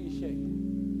couples, don't be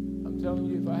ashamed. I'm telling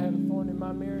you, if I had a thorn in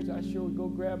my marriage, I sure would go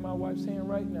grab my wife's hand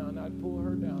right now and I'd pull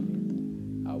her down here.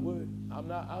 I would. I'm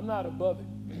not above it.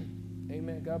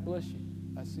 Amen. God bless you.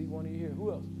 I see one of you here. Who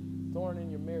else? Thorn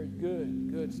in your marriage.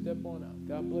 Good. Step on out.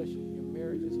 God bless you. Your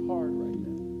marriage is hard right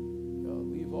now.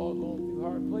 We've all gone through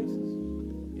hard places.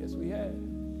 Yes, we have.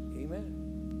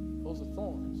 Amen. Those are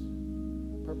thorns.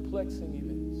 Perplexing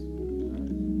events.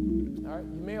 All right.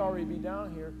 You may already be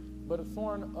down here, but a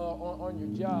thorn on your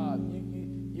job.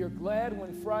 You're glad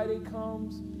when Friday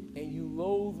comes, and you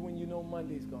loathe when you know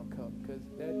Monday's going to come, because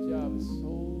that job is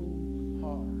so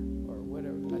hard, or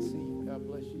whatever. I see you. God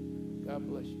bless you. God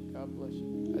bless you. God bless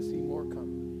you. I see more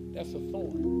coming. That's a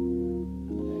thorn.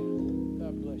 Yeah.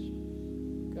 God bless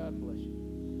you. God bless you.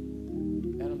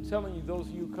 And I'm telling you, those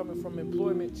of you coming from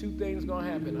employment, two things going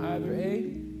to happen. Either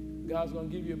A, God's going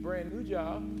to give you a brand new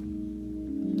job,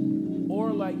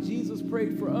 or like Jesus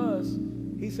prayed for us,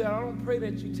 he said, I don't pray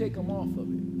that you take them off of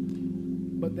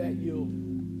it, but that you'll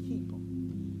keep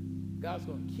them. God's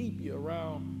going to keep you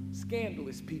around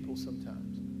scandalous people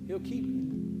sometimes. He'll keep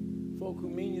you. Folk who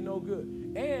mean you no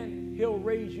good. And he'll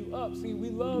raise you up. See, we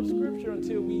love Scripture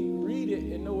until we read it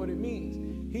and know what it means.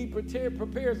 He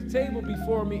prepares a table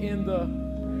before me in the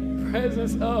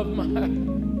presence of my...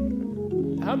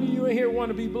 How many of you in here want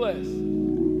to be blessed?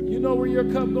 You know where your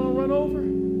cup going to run over?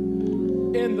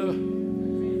 In the...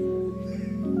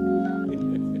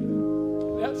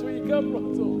 That's where your cup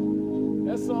runs over.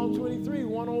 That's Psalm 23,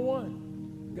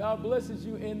 101. God blesses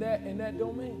you in that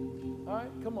domain. All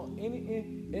right, come on.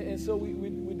 And so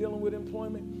we're dealing with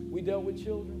employment. We dealt with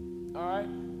children. All right,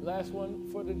 last one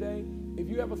for today. If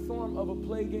you have a form of a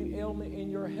plaguing ailment in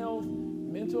your health,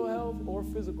 mental health or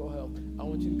physical health, I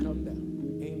want you to come down.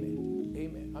 Amen.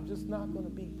 Amen. I'm just not going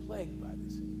to be plagued by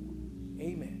this anymore.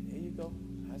 Amen. There you go.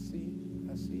 I see you.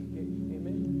 I see you.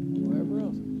 Amen. Wherever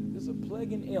else. There's a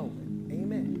plaguing ailment.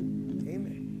 Amen.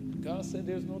 Amen. God said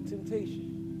there's no temptation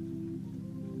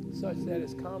such that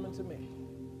is common to man.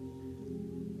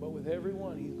 But with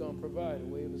everyone, he's going to provide a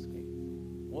way of escape.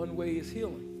 One way is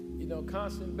healing. You know,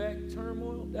 constant back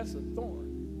turmoil, that's a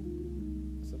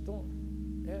thorn. It's a thorn.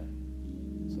 Yeah.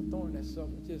 It's a thorn. That's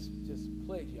something just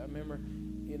plagues you. I remember,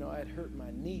 you know, I'd hurt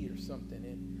my knee or something,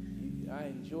 and I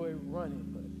enjoy running,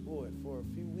 but boy, for a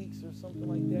few weeks or something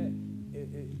like that,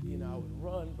 you know, I would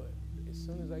run, but as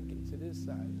soon as I get to this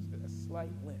side, it's a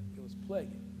slight limp. It was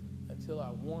plaguing until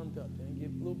I warmed up, then get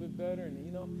a little bit better, and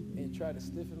you know, and try to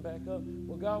stiffen back up.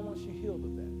 Well, God wants you healed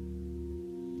of that.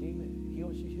 Amen. He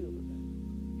wants you healed of that.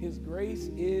 His grace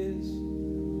is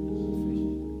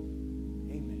sufficient.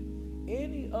 Amen.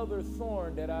 Any other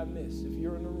thorn that I miss, if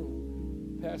you're in the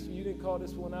room, Pastor, you didn't call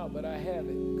this one out, but I have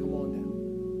it. Come on down.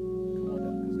 Come on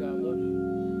down, because God loves you.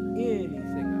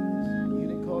 Anything I miss, you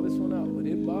didn't call this one out, but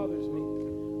it bothers me.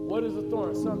 What is a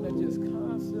thorn? Something that just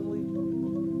constantly,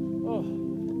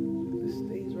 just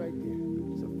stays right there.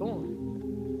 It's a thorn.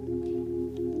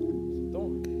 It's a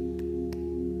thorn.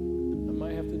 I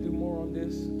might have to do more on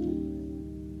this.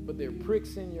 But they're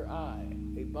pricks in your eye.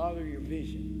 They bother your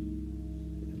vision.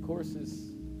 And of course,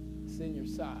 it's in your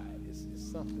side. It's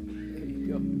something. There you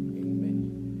go.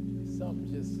 Amen. It's something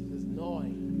just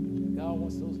gnawing. God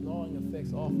wants those gnawing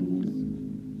effects off of us.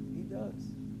 He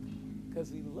does.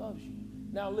 Because he loves you.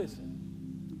 Now listen,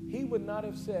 he would not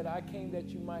have said, I came that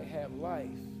you might have life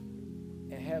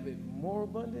and have it more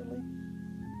abundantly. You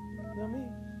know what I mean?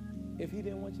 If he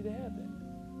didn't want you to have that.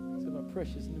 So my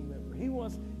precious new member. He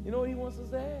wants, you know what he wants us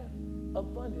to have?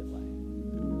 Abundant life.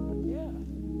 Yeah.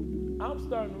 I'm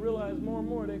starting to realize more and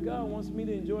more that God wants me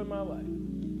to enjoy my life.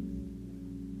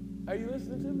 Are you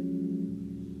listening to me?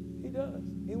 He does.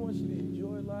 He wants you to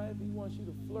enjoy life. He wants you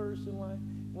to flourish in life.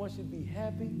 He wants you to be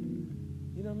happy.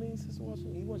 You know what I mean? Sister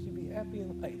Washington, he wants you to be happy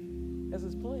in life as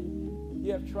his plan.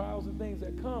 You have trials and things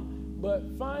that come, but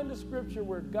find the scripture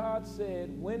where God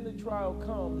said, when the trial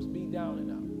comes, be down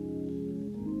and out.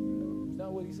 It's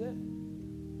not what he said.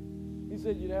 He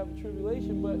said you'd have a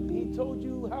tribulation, but he told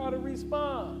you how to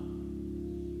respond.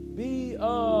 Be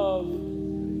of...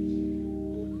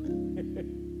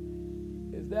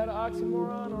 Is that an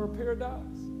oxymoron or a paradox?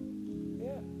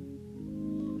 Yeah.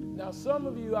 Now, some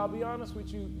of you, I'll be honest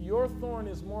with you, your thorn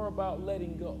is more about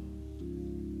letting go.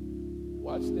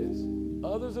 Watch this.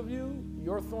 Others of you,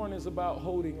 your thorn is about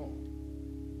holding on.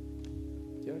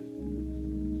 Okay?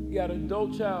 You got an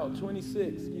adult child,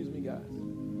 26, excuse me, guys.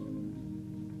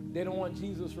 They don't want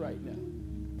Jesus right now.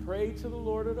 Pray to the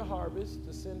Lord of the harvest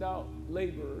to send out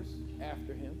laborers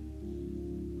after him.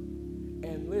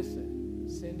 And listen,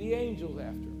 send the angels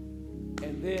after him.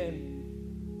 And then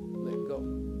let go.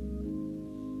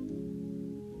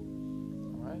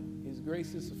 All right? His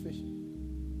grace is sufficient.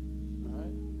 All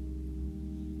right?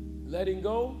 Letting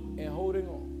go and holding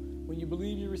on. When you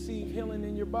believe you receive healing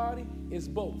in your body, it's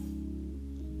both.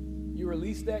 You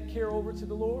release that care over to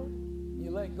the Lord. You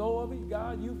let go of it.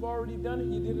 God, you've already done it.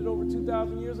 You did it over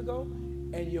 2,000 years ago.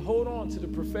 And you hold on to the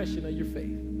profession of your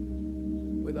faith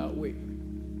without wavering.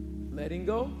 Letting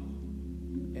go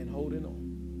and holding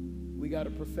on. We got to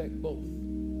perfect both.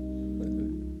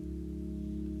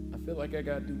 I feel like I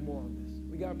got to do more on this.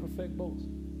 We got to perfect both.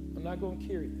 I'm not going to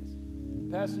carry this.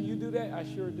 Pastor, you do that? I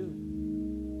sure do.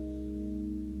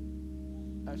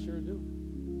 I sure do.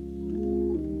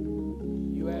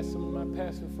 You ask some of my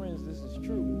pastor friends, this is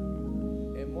true.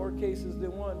 In more cases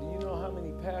than one, do you know how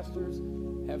many pastors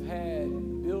have had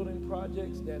building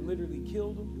projects that literally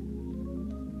killed them?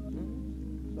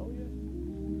 Oh, yeah.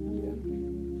 Yeah.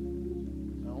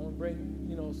 I don't want to bring,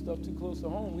 stuff too close to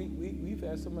home. We've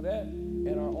had some of that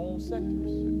in our own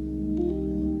sectors.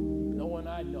 No one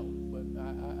I know, but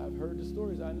I've heard the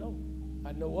stories. I know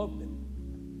of them.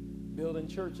 Building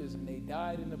churches, and they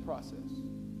died in the process.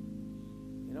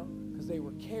 Because they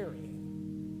were carrying.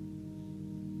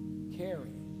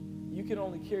 You can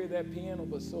only carry that piano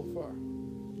but so far.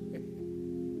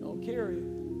 Don't carry it.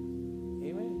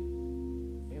 Amen.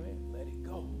 Let it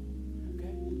go.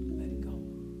 Okay? Let it go.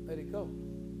 Let it go.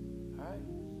 All right?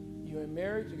 You're in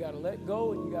marriage, you got to let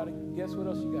go, and you got to, guess what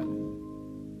else you got to do?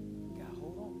 You got to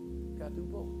hold on. You got to do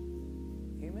both.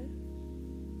 Amen?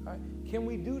 All right? Can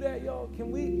we do that, y'all? It's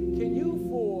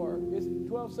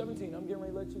 12:17, I'm getting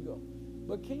ready to let you go.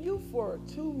 But can you, for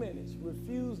 2 minutes,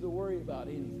 refuse to worry about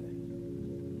anything?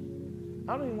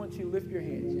 I don't even want you to lift your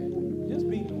hands yet. Just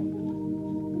be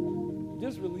normal.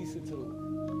 Just release it to the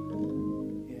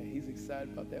Lord. Yeah, he's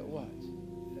excited about that watch.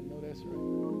 I know that's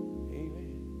right.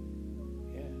 Amen.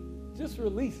 Yeah. Just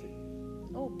release it.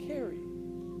 Don't carry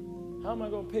it. How am I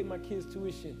going to pay my kids'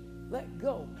 tuition? Let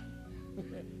go.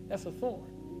 That's a thorn.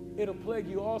 It'll plague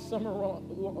you all summer long,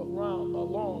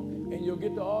 and you'll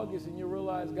get to August and you'll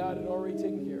realize God had already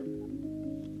taken care of it.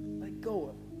 Let go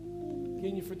of it.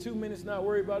 Can you for 2 minutes not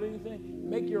worry about anything?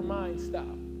 Make your mind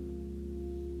stop.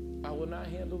 I will not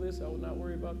handle this. I will not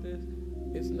worry about this.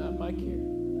 It's not my care.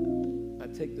 I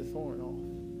take the thorn off.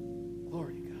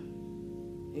 Glory to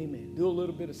God. Amen. Do a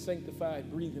little bit of sanctified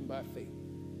breathing by faith.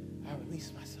 I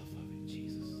release myself of it.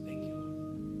 Jesus, thank you,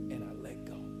 Lord. And I let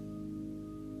go.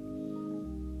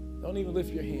 Don't even lift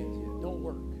your hands yet. Don't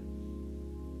work.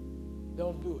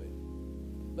 Don't do it.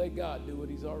 Let God do what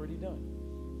he's already done.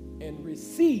 And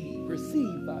receive by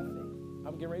faith.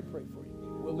 I'm getting ready to pray for you.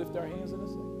 We'll lift our hands in a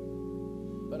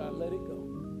second. But I let it go.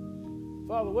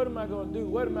 Father, what am I going to do?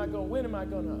 When am I going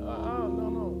to?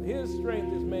 No. His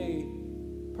strength is made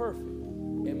perfect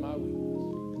in my weakness.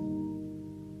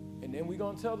 And then we're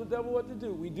going to tell the devil what to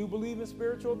do. We do believe in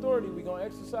spiritual authority. We're going to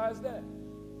exercise that.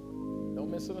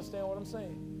 Don't misunderstand what I'm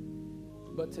saying.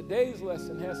 But today's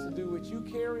lesson has to do with you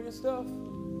carrying stuff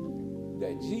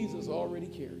that Jesus already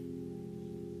carried.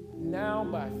 Now,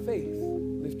 by faith,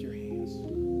 lift your hands.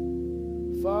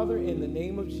 Father, in the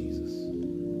name of Jesus,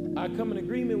 I come in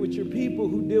agreement with your people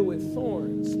who deal with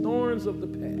thorns of the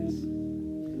past,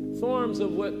 Thorns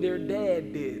of what their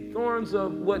dad did. Thorns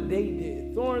of what they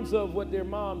did. Thorns of what their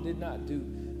mom did not do.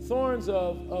 Thorns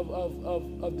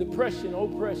of depression,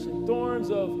 oppression. Thorns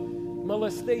of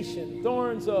molestation.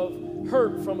 Thorns of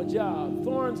hurt from a job.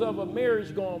 Thorns of a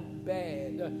marriage gone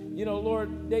bad.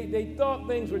 Lord, they thought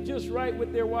things were just right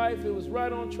with their wife. It was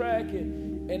right on track.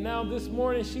 And now this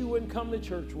morning she wouldn't come to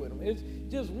church with them. It's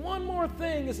just one more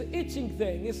thing. It's an itching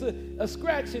thing. It's a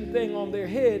scratching thing on their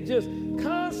head, just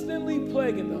constantly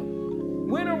plaguing them.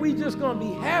 When are we just going to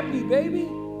be happy, baby?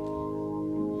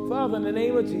 Father, in the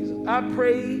name of Jesus, I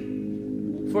pray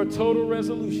for total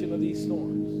resolution of these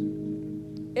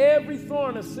thorns. Every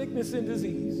thorn of sickness and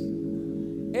disease.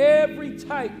 Every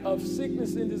type of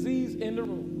sickness and disease in the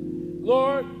room.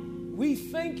 Lord, we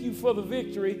thank you for the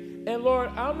victory. And Lord,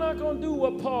 I'm not going to do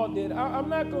what Paul did. I'm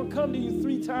not going to come to you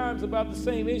 3 times about the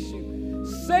same issue.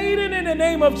 Satan, in the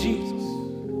name of Jesus,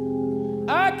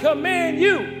 I command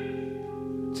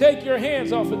you, take your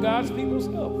hands off of God's people's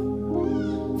health.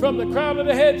 From the crown of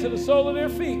the head to the sole of their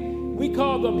feet, we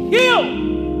call them healed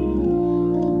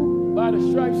by the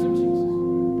stripes of Jesus.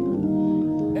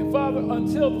 And Father,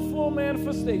 until the full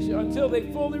manifestation, until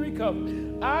they fully recover,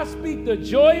 I speak the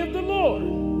joy of the Lord,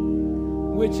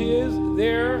 which is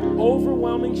their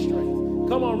overwhelming strength.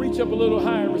 Come on, reach up a little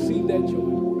higher and receive that joy.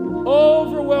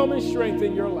 Overwhelming strength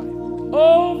in your life.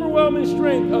 Overwhelming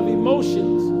strength of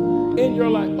emotions in your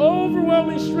life.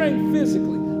 Overwhelming strength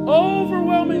physically.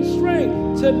 Overwhelming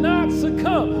strength to not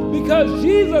succumb, because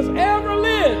Jesus ever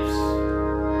lives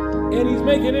and he's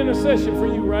making intercession for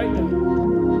you right now.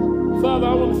 Father,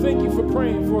 I want to thank you for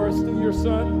praying for us through your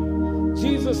son.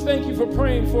 Jesus, thank you for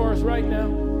praying for us right now.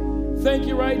 Thank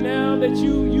you right now that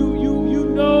you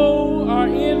know our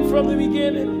end from the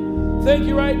beginning. Thank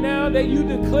you right now that you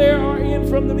declare our end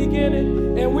from the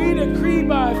beginning. And we decree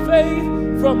by faith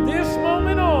from this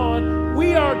moment on,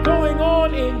 we are going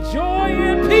on in joy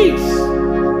and peace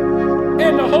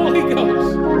in the Holy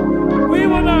Ghost. We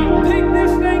will not pick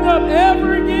this thing up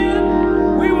ever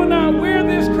again. We will not wear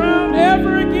this crown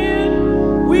ever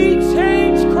again. We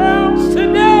change crowns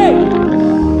today.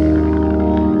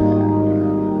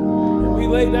 And we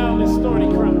lay down this thorny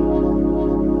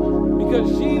crown.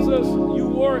 Because Jesus, you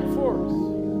wore it for us.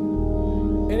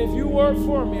 And if you wore it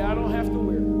for me, I don't have to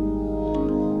wear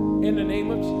it. In the name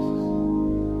of Jesus.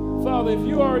 Father, if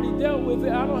you already dealt with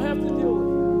it, I don't have to deal with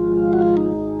it.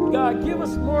 God, give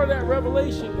us more of that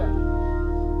revelation, God.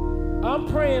 I'm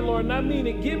praying, Lord, and I mean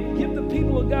it. Give the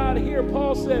people of God here.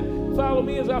 Paul said, follow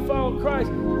me as I follow Christ.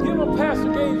 Give them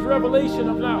Pastor Gabe's revelation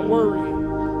of not worrying.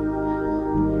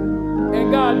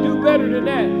 And God, do better than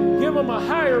that. Give them a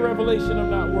higher revelation of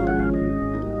not worrying.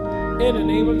 In the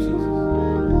name of Jesus.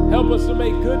 Help us to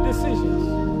make good decisions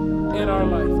in our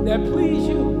life that please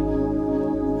you.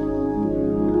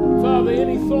 Father,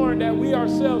 any thorn that we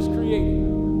ourselves created,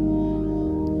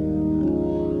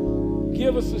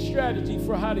 give us a strategy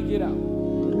for how to get out.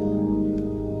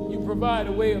 You provide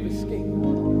a way of escape.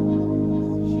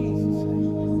 Jesus'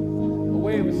 name. A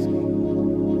way of escape.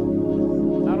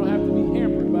 I don't have to be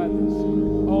hampered by this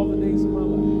all the days of my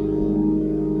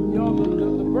life. Y'all,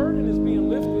 the burden is being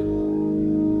lifted.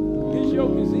 His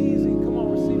yoke is easy. Come on,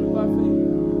 receive it by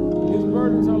faith. His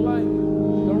burdens are light.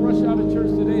 Don't rush out of church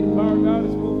today. The power of God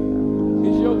is moving.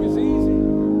 His yoke is easy.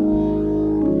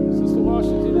 Sister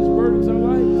Washington, his burdens are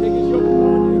light. Take his yoke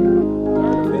upon you.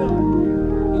 Learn of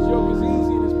him. His yoke is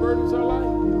easy and his burdens are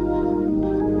light.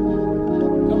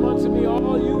 Come unto me,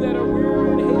 all you that are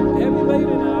weary and heavy laden,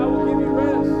 and I will give you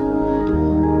rest.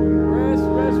 Rest,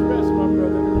 rest, rest, my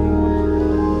brother.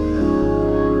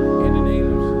 In the name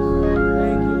of Jesus.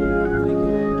 Thank you, Lord. Thank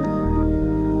you,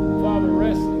 Lord. Father,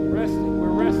 resting. We're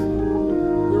resting.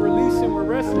 We're releasing. We're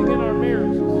resting in our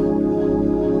marriages.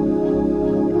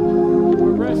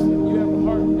 Resting. You have a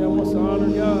heart that wants to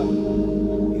honor God.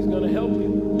 He's going to help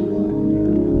you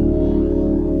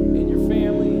in your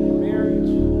family, in your marriage.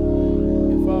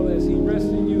 And Father, as he rests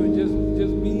in you and just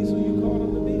be who you called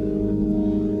him to be,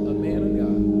 a man of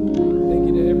God. Thank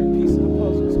you that every piece of the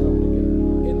puzzle is coming together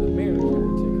in the marriage in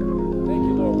particular. Thank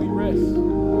you, Lord. We rest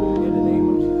in the name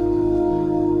of Jesus.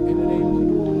 In the name of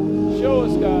Jesus. Show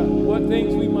us, God, what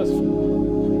things we must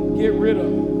get rid of.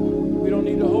 We don't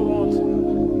need to hold on to.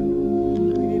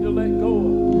 Let go of.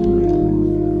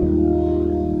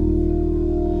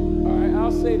 All right,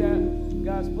 I'll say that.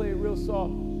 Guys, play it real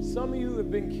soft. Some of you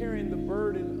have been carrying the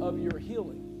burden of your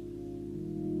healing.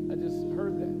 I just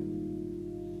heard that.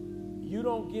 You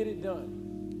don't get it done.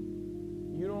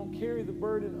 You don't carry the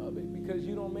burden of it because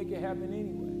you don't make it happen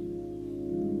anyway.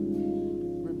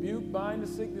 Rebuke, bind the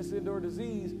sickness and/or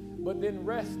disease, but then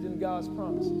rest in God's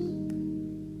promises.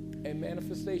 And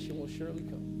manifestation will surely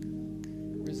come.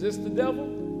 Resist the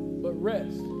devil, but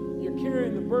rest. You're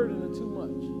carrying the burden of too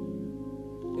much.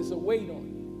 It's a weight on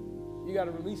you. You got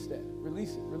to release that.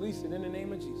 Release it in the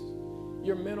name of Jesus.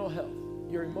 Your mental health,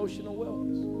 your emotional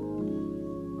wellness.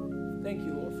 Thank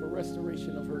you, Lord, for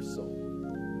restoration of her soul.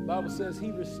 The Bible says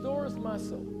he restores my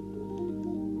soul.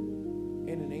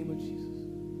 In the name of Jesus.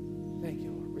 Thank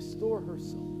you, Lord. Restore her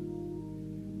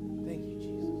soul. Thank you,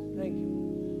 Jesus. Thank you,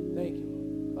 Lord. Thank you,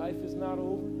 Lord. Life is not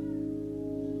over.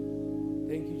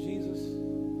 Thank you, Jesus.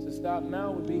 To stop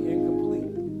now would be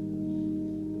incomplete.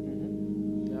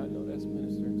 Now I know that's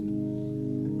ministering to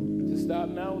you. To stop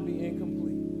now would be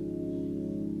incomplete.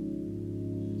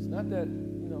 It's not that,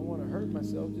 I want to hurt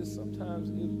myself. Just sometimes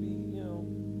it would be,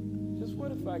 just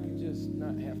what if I could just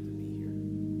not have to be here?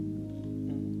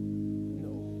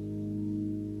 No.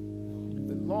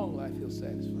 With long life, he'll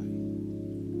satisfy you.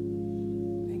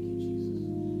 Thank you, Jesus.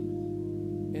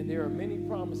 And there are many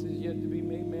promises yet to be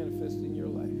made manifest in your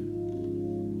life.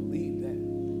 Believe that.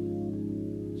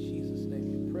 In Jesus'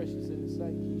 name, you're precious in the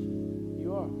sight, Keisha.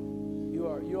 You are.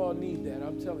 You all need that.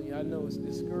 I'm telling you, I know it's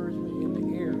discouragement in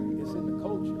the air. It's in the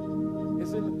culture.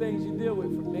 It's in the things you deal with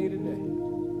from day to day.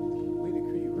 We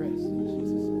decree rest in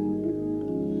Jesus'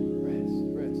 name.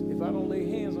 Rest. If I don't lay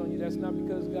hands on you, that's not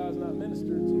because God's not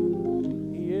ministering to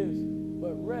you. He is.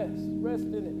 But rest. Rest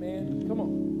in it, man. Come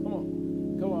on.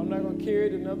 I'm not going to carry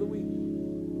it another week.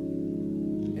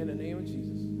 In the name of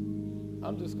Jesus.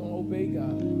 I'm just going to obey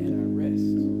God and I rest.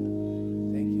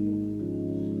 Thank you,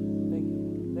 Lord. Thank you,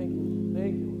 Lord. Thank you, Lord.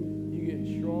 Thank you, Lord. You're getting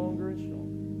stronger and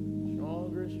stronger.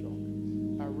 Stronger and stronger.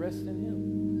 I rest in him.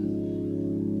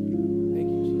 Thank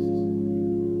you, Jesus.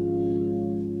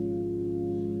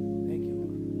 Thank you,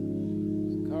 Lord.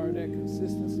 Zakar, that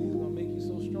consistency is going to make you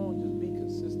so strong. Just be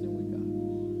consistent with God.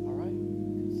 All right?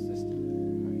 Consistent.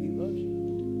 All right? He loves you.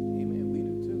 Amen. We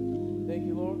do too. Thank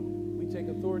you, Lord. We take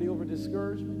authority over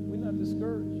discouragement. We're not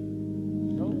discouraged.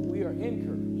 No, we are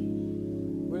encouraged.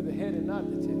 We're the head and not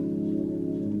the tail.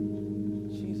 In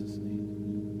Jesus'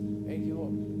 name. Thank you,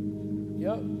 Lord.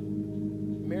 Yep.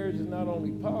 Marriage is not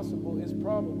only possible, it's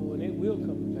probable, and it will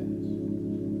come to pass.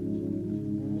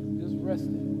 Just rest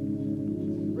in it.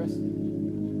 Rest in it.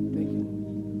 Thank you,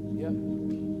 Lord. Yep.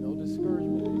 No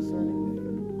discouragement concerning that.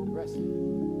 Rest in it.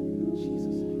 In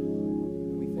Jesus' name.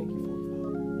 And we thank you for it,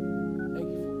 Father. Thank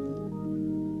you for it.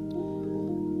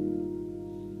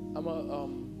 I'm going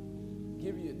to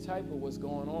give you a type of what's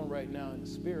going on right now in the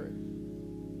spirit.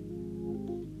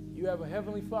 You have a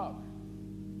heavenly Father.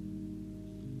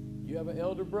 You have an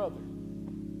elder brother,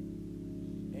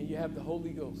 and you have the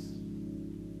Holy Ghost.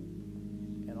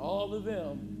 And all of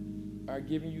them are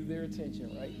giving you their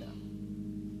attention right now.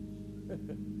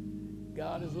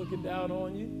 God is looking down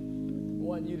on you,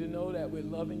 wanting you to know that with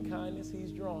loving kindness,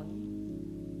 he's drawn you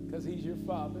because he's your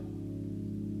Father.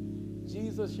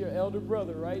 Jesus, your elder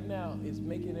brother right now, is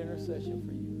making intercession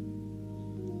for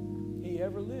you. He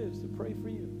ever lives to pray for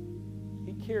you.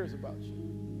 He cares about you.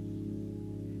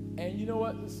 And you know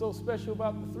what is so special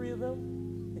about the three of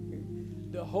them?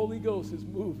 The Holy Ghost is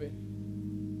moving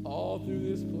all through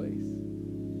this place,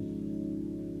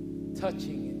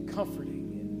 touching and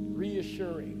comforting and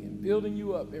reassuring and building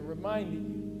you up and reminding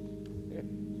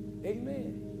you,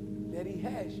 amen, that he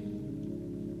has you.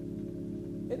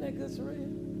 Isn't that good, Saraya?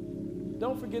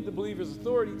 Don't forget the believer's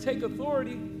authority. Take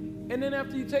authority, and then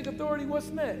after you take authority, what's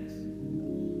next?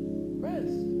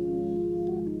 Rest.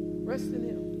 Rest in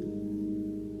him.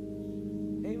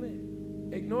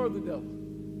 Ignore the devil.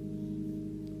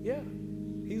 Yeah,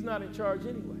 he's not in charge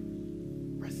anyway.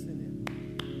 Rest in him.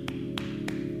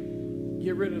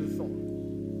 Get rid of the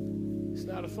thorn. It's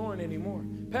not a thorn anymore.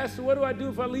 Pastor, what do I do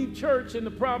if I leave church and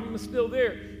the problem is still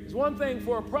there? It's one thing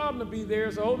for a problem to be there.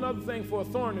 It's a whole other thing for a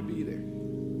thorn to be there.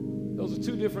 Those are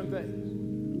two different things.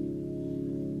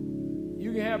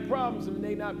 You can have problems and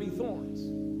they not be thorns.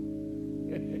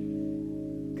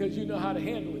 Because you know how to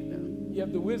handle it now. You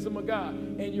have the wisdom of God,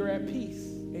 and you're at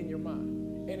peace in your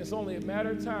mind. And it's only a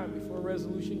matter of time before a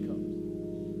resolution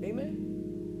comes. Amen?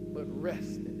 But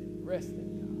rest in it. Rest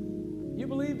in God. You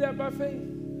believe that by faith?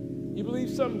 You believe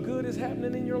something good is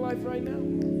happening in your life right now?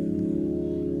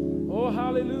 Oh,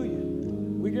 hallelujah.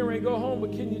 We're getting ready to go home,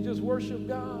 but can you just worship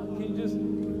God? Can you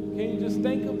just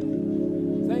thank him?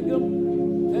 Thank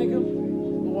him? Thank him?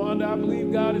 Wanda, I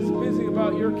believe God is busy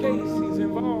about your case. He's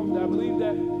involved. I believe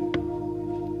that.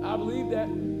 I believe that.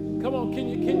 Come on, can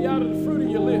you out of the fruit of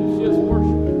your lips just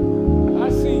worship? I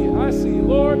see you.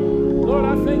 Lord,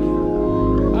 I thank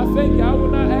you. I thank you. I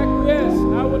will not acquiesce.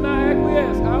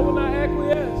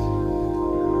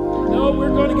 No, we're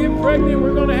going to get pregnant.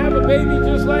 We're going to have a baby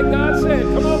just like God said.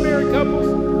 Come on, married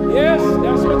couples. Yes,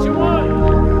 that's what you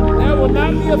want. That will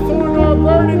not be a thorn or a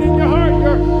burden in your heart.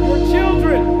 Your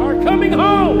children are coming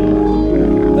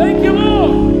home. Thank you,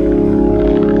 Lord.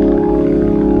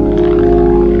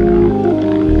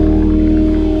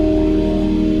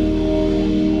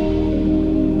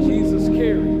 Jesus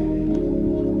carried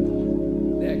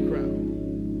that crown.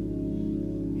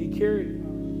 He carried it.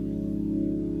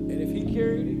 And if he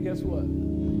carried it, guess what?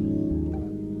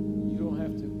 You don't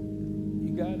have to.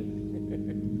 You got it.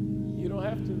 You don't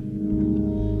have to.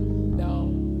 Now,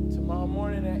 tomorrow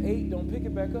morning at 8, don't pick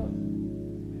it back up.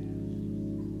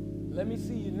 Let me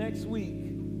see you next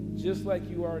week just like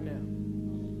you are now.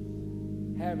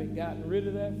 Having gotten rid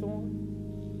of that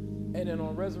thorn. And then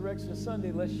on Resurrection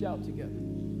Sunday, let's shout together.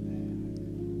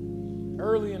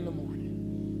 Early in the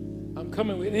morning. I'm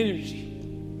coming with energy.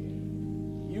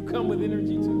 You come with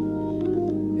energy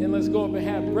too. And let's go up and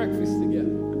have breakfast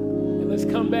together. And let's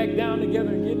come back down together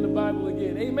and get in the Bible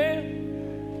again. Amen?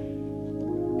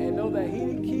 And know that he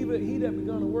that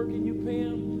begun to work in you,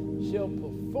 Pam, shall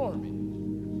perform it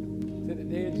to the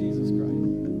day of Jesus Christ.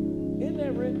 Isn't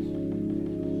that rich?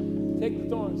 Take the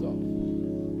thorns off.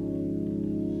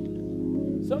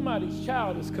 Somebody's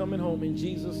child is coming home in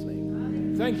Jesus'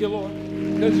 name. Thank you, Lord,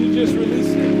 because you just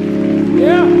released it.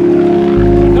 Yeah.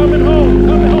 Coming home,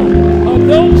 coming home.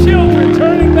 Adult children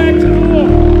turning back to the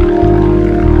Lord.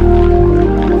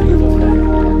 Jesus' name.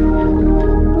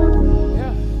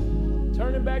 Yeah.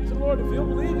 Turning back to the Lord. If you'll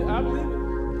believe it, I believe it.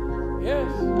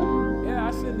 Yes. Yeah,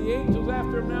 I send the angels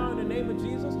after them now in the name of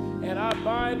Jesus. And I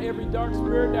bind every dark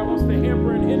spirit that wants to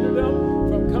hamper and hinder them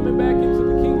from coming back into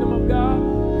the kingdom of God.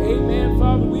 Amen.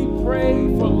 Father, we pray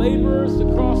for laborers to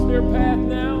cross their path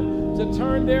now, to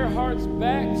turn their hearts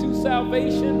back to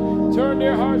salvation, turn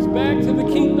their hearts back to the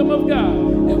kingdom of God.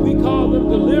 And we call them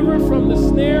delivered from the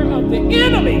snare of the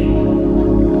enemy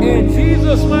in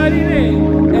Jesus' mighty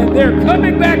name. And they're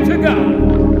coming back to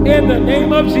God in the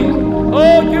name of Jesus.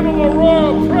 Oh, give them a roar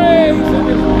of praise in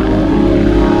this room.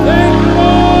 Thank you,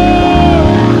 Lord.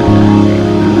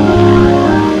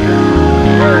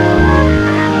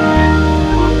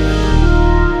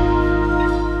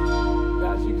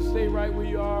 Guys, you can stay right where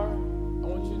you are. I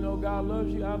want you to know God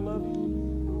loves you. I love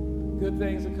you. Good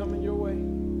things are coming your way.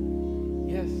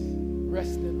 Yes,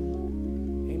 rest in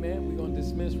them. Amen. We're going to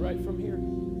dismiss right from here.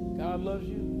 God loves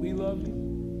you. We love you.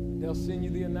 They'll send you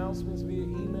the announcements via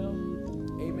email.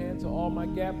 Amen. To all my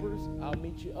gappers, I'll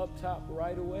meet you up top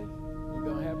right away. We're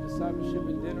going to have discipleship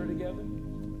and dinner together.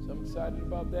 So I'm excited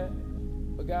about that.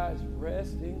 But guys,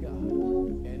 rest in God.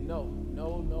 And know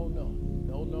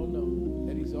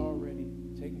that he's already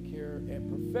taken care and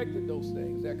perfected those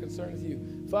things that concerneth you.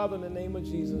 Father, in the name of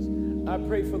Jesus, I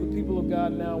pray for the people of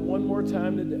God now one more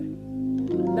time today.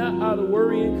 Not out of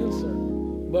worry and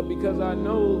concern, but because I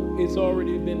know it's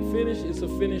already been finished. It's a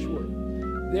finished work.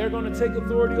 They're going to take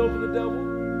authority over the devil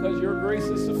because your grace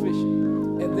is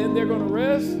sufficient. And then they're going to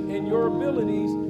rest in your abilities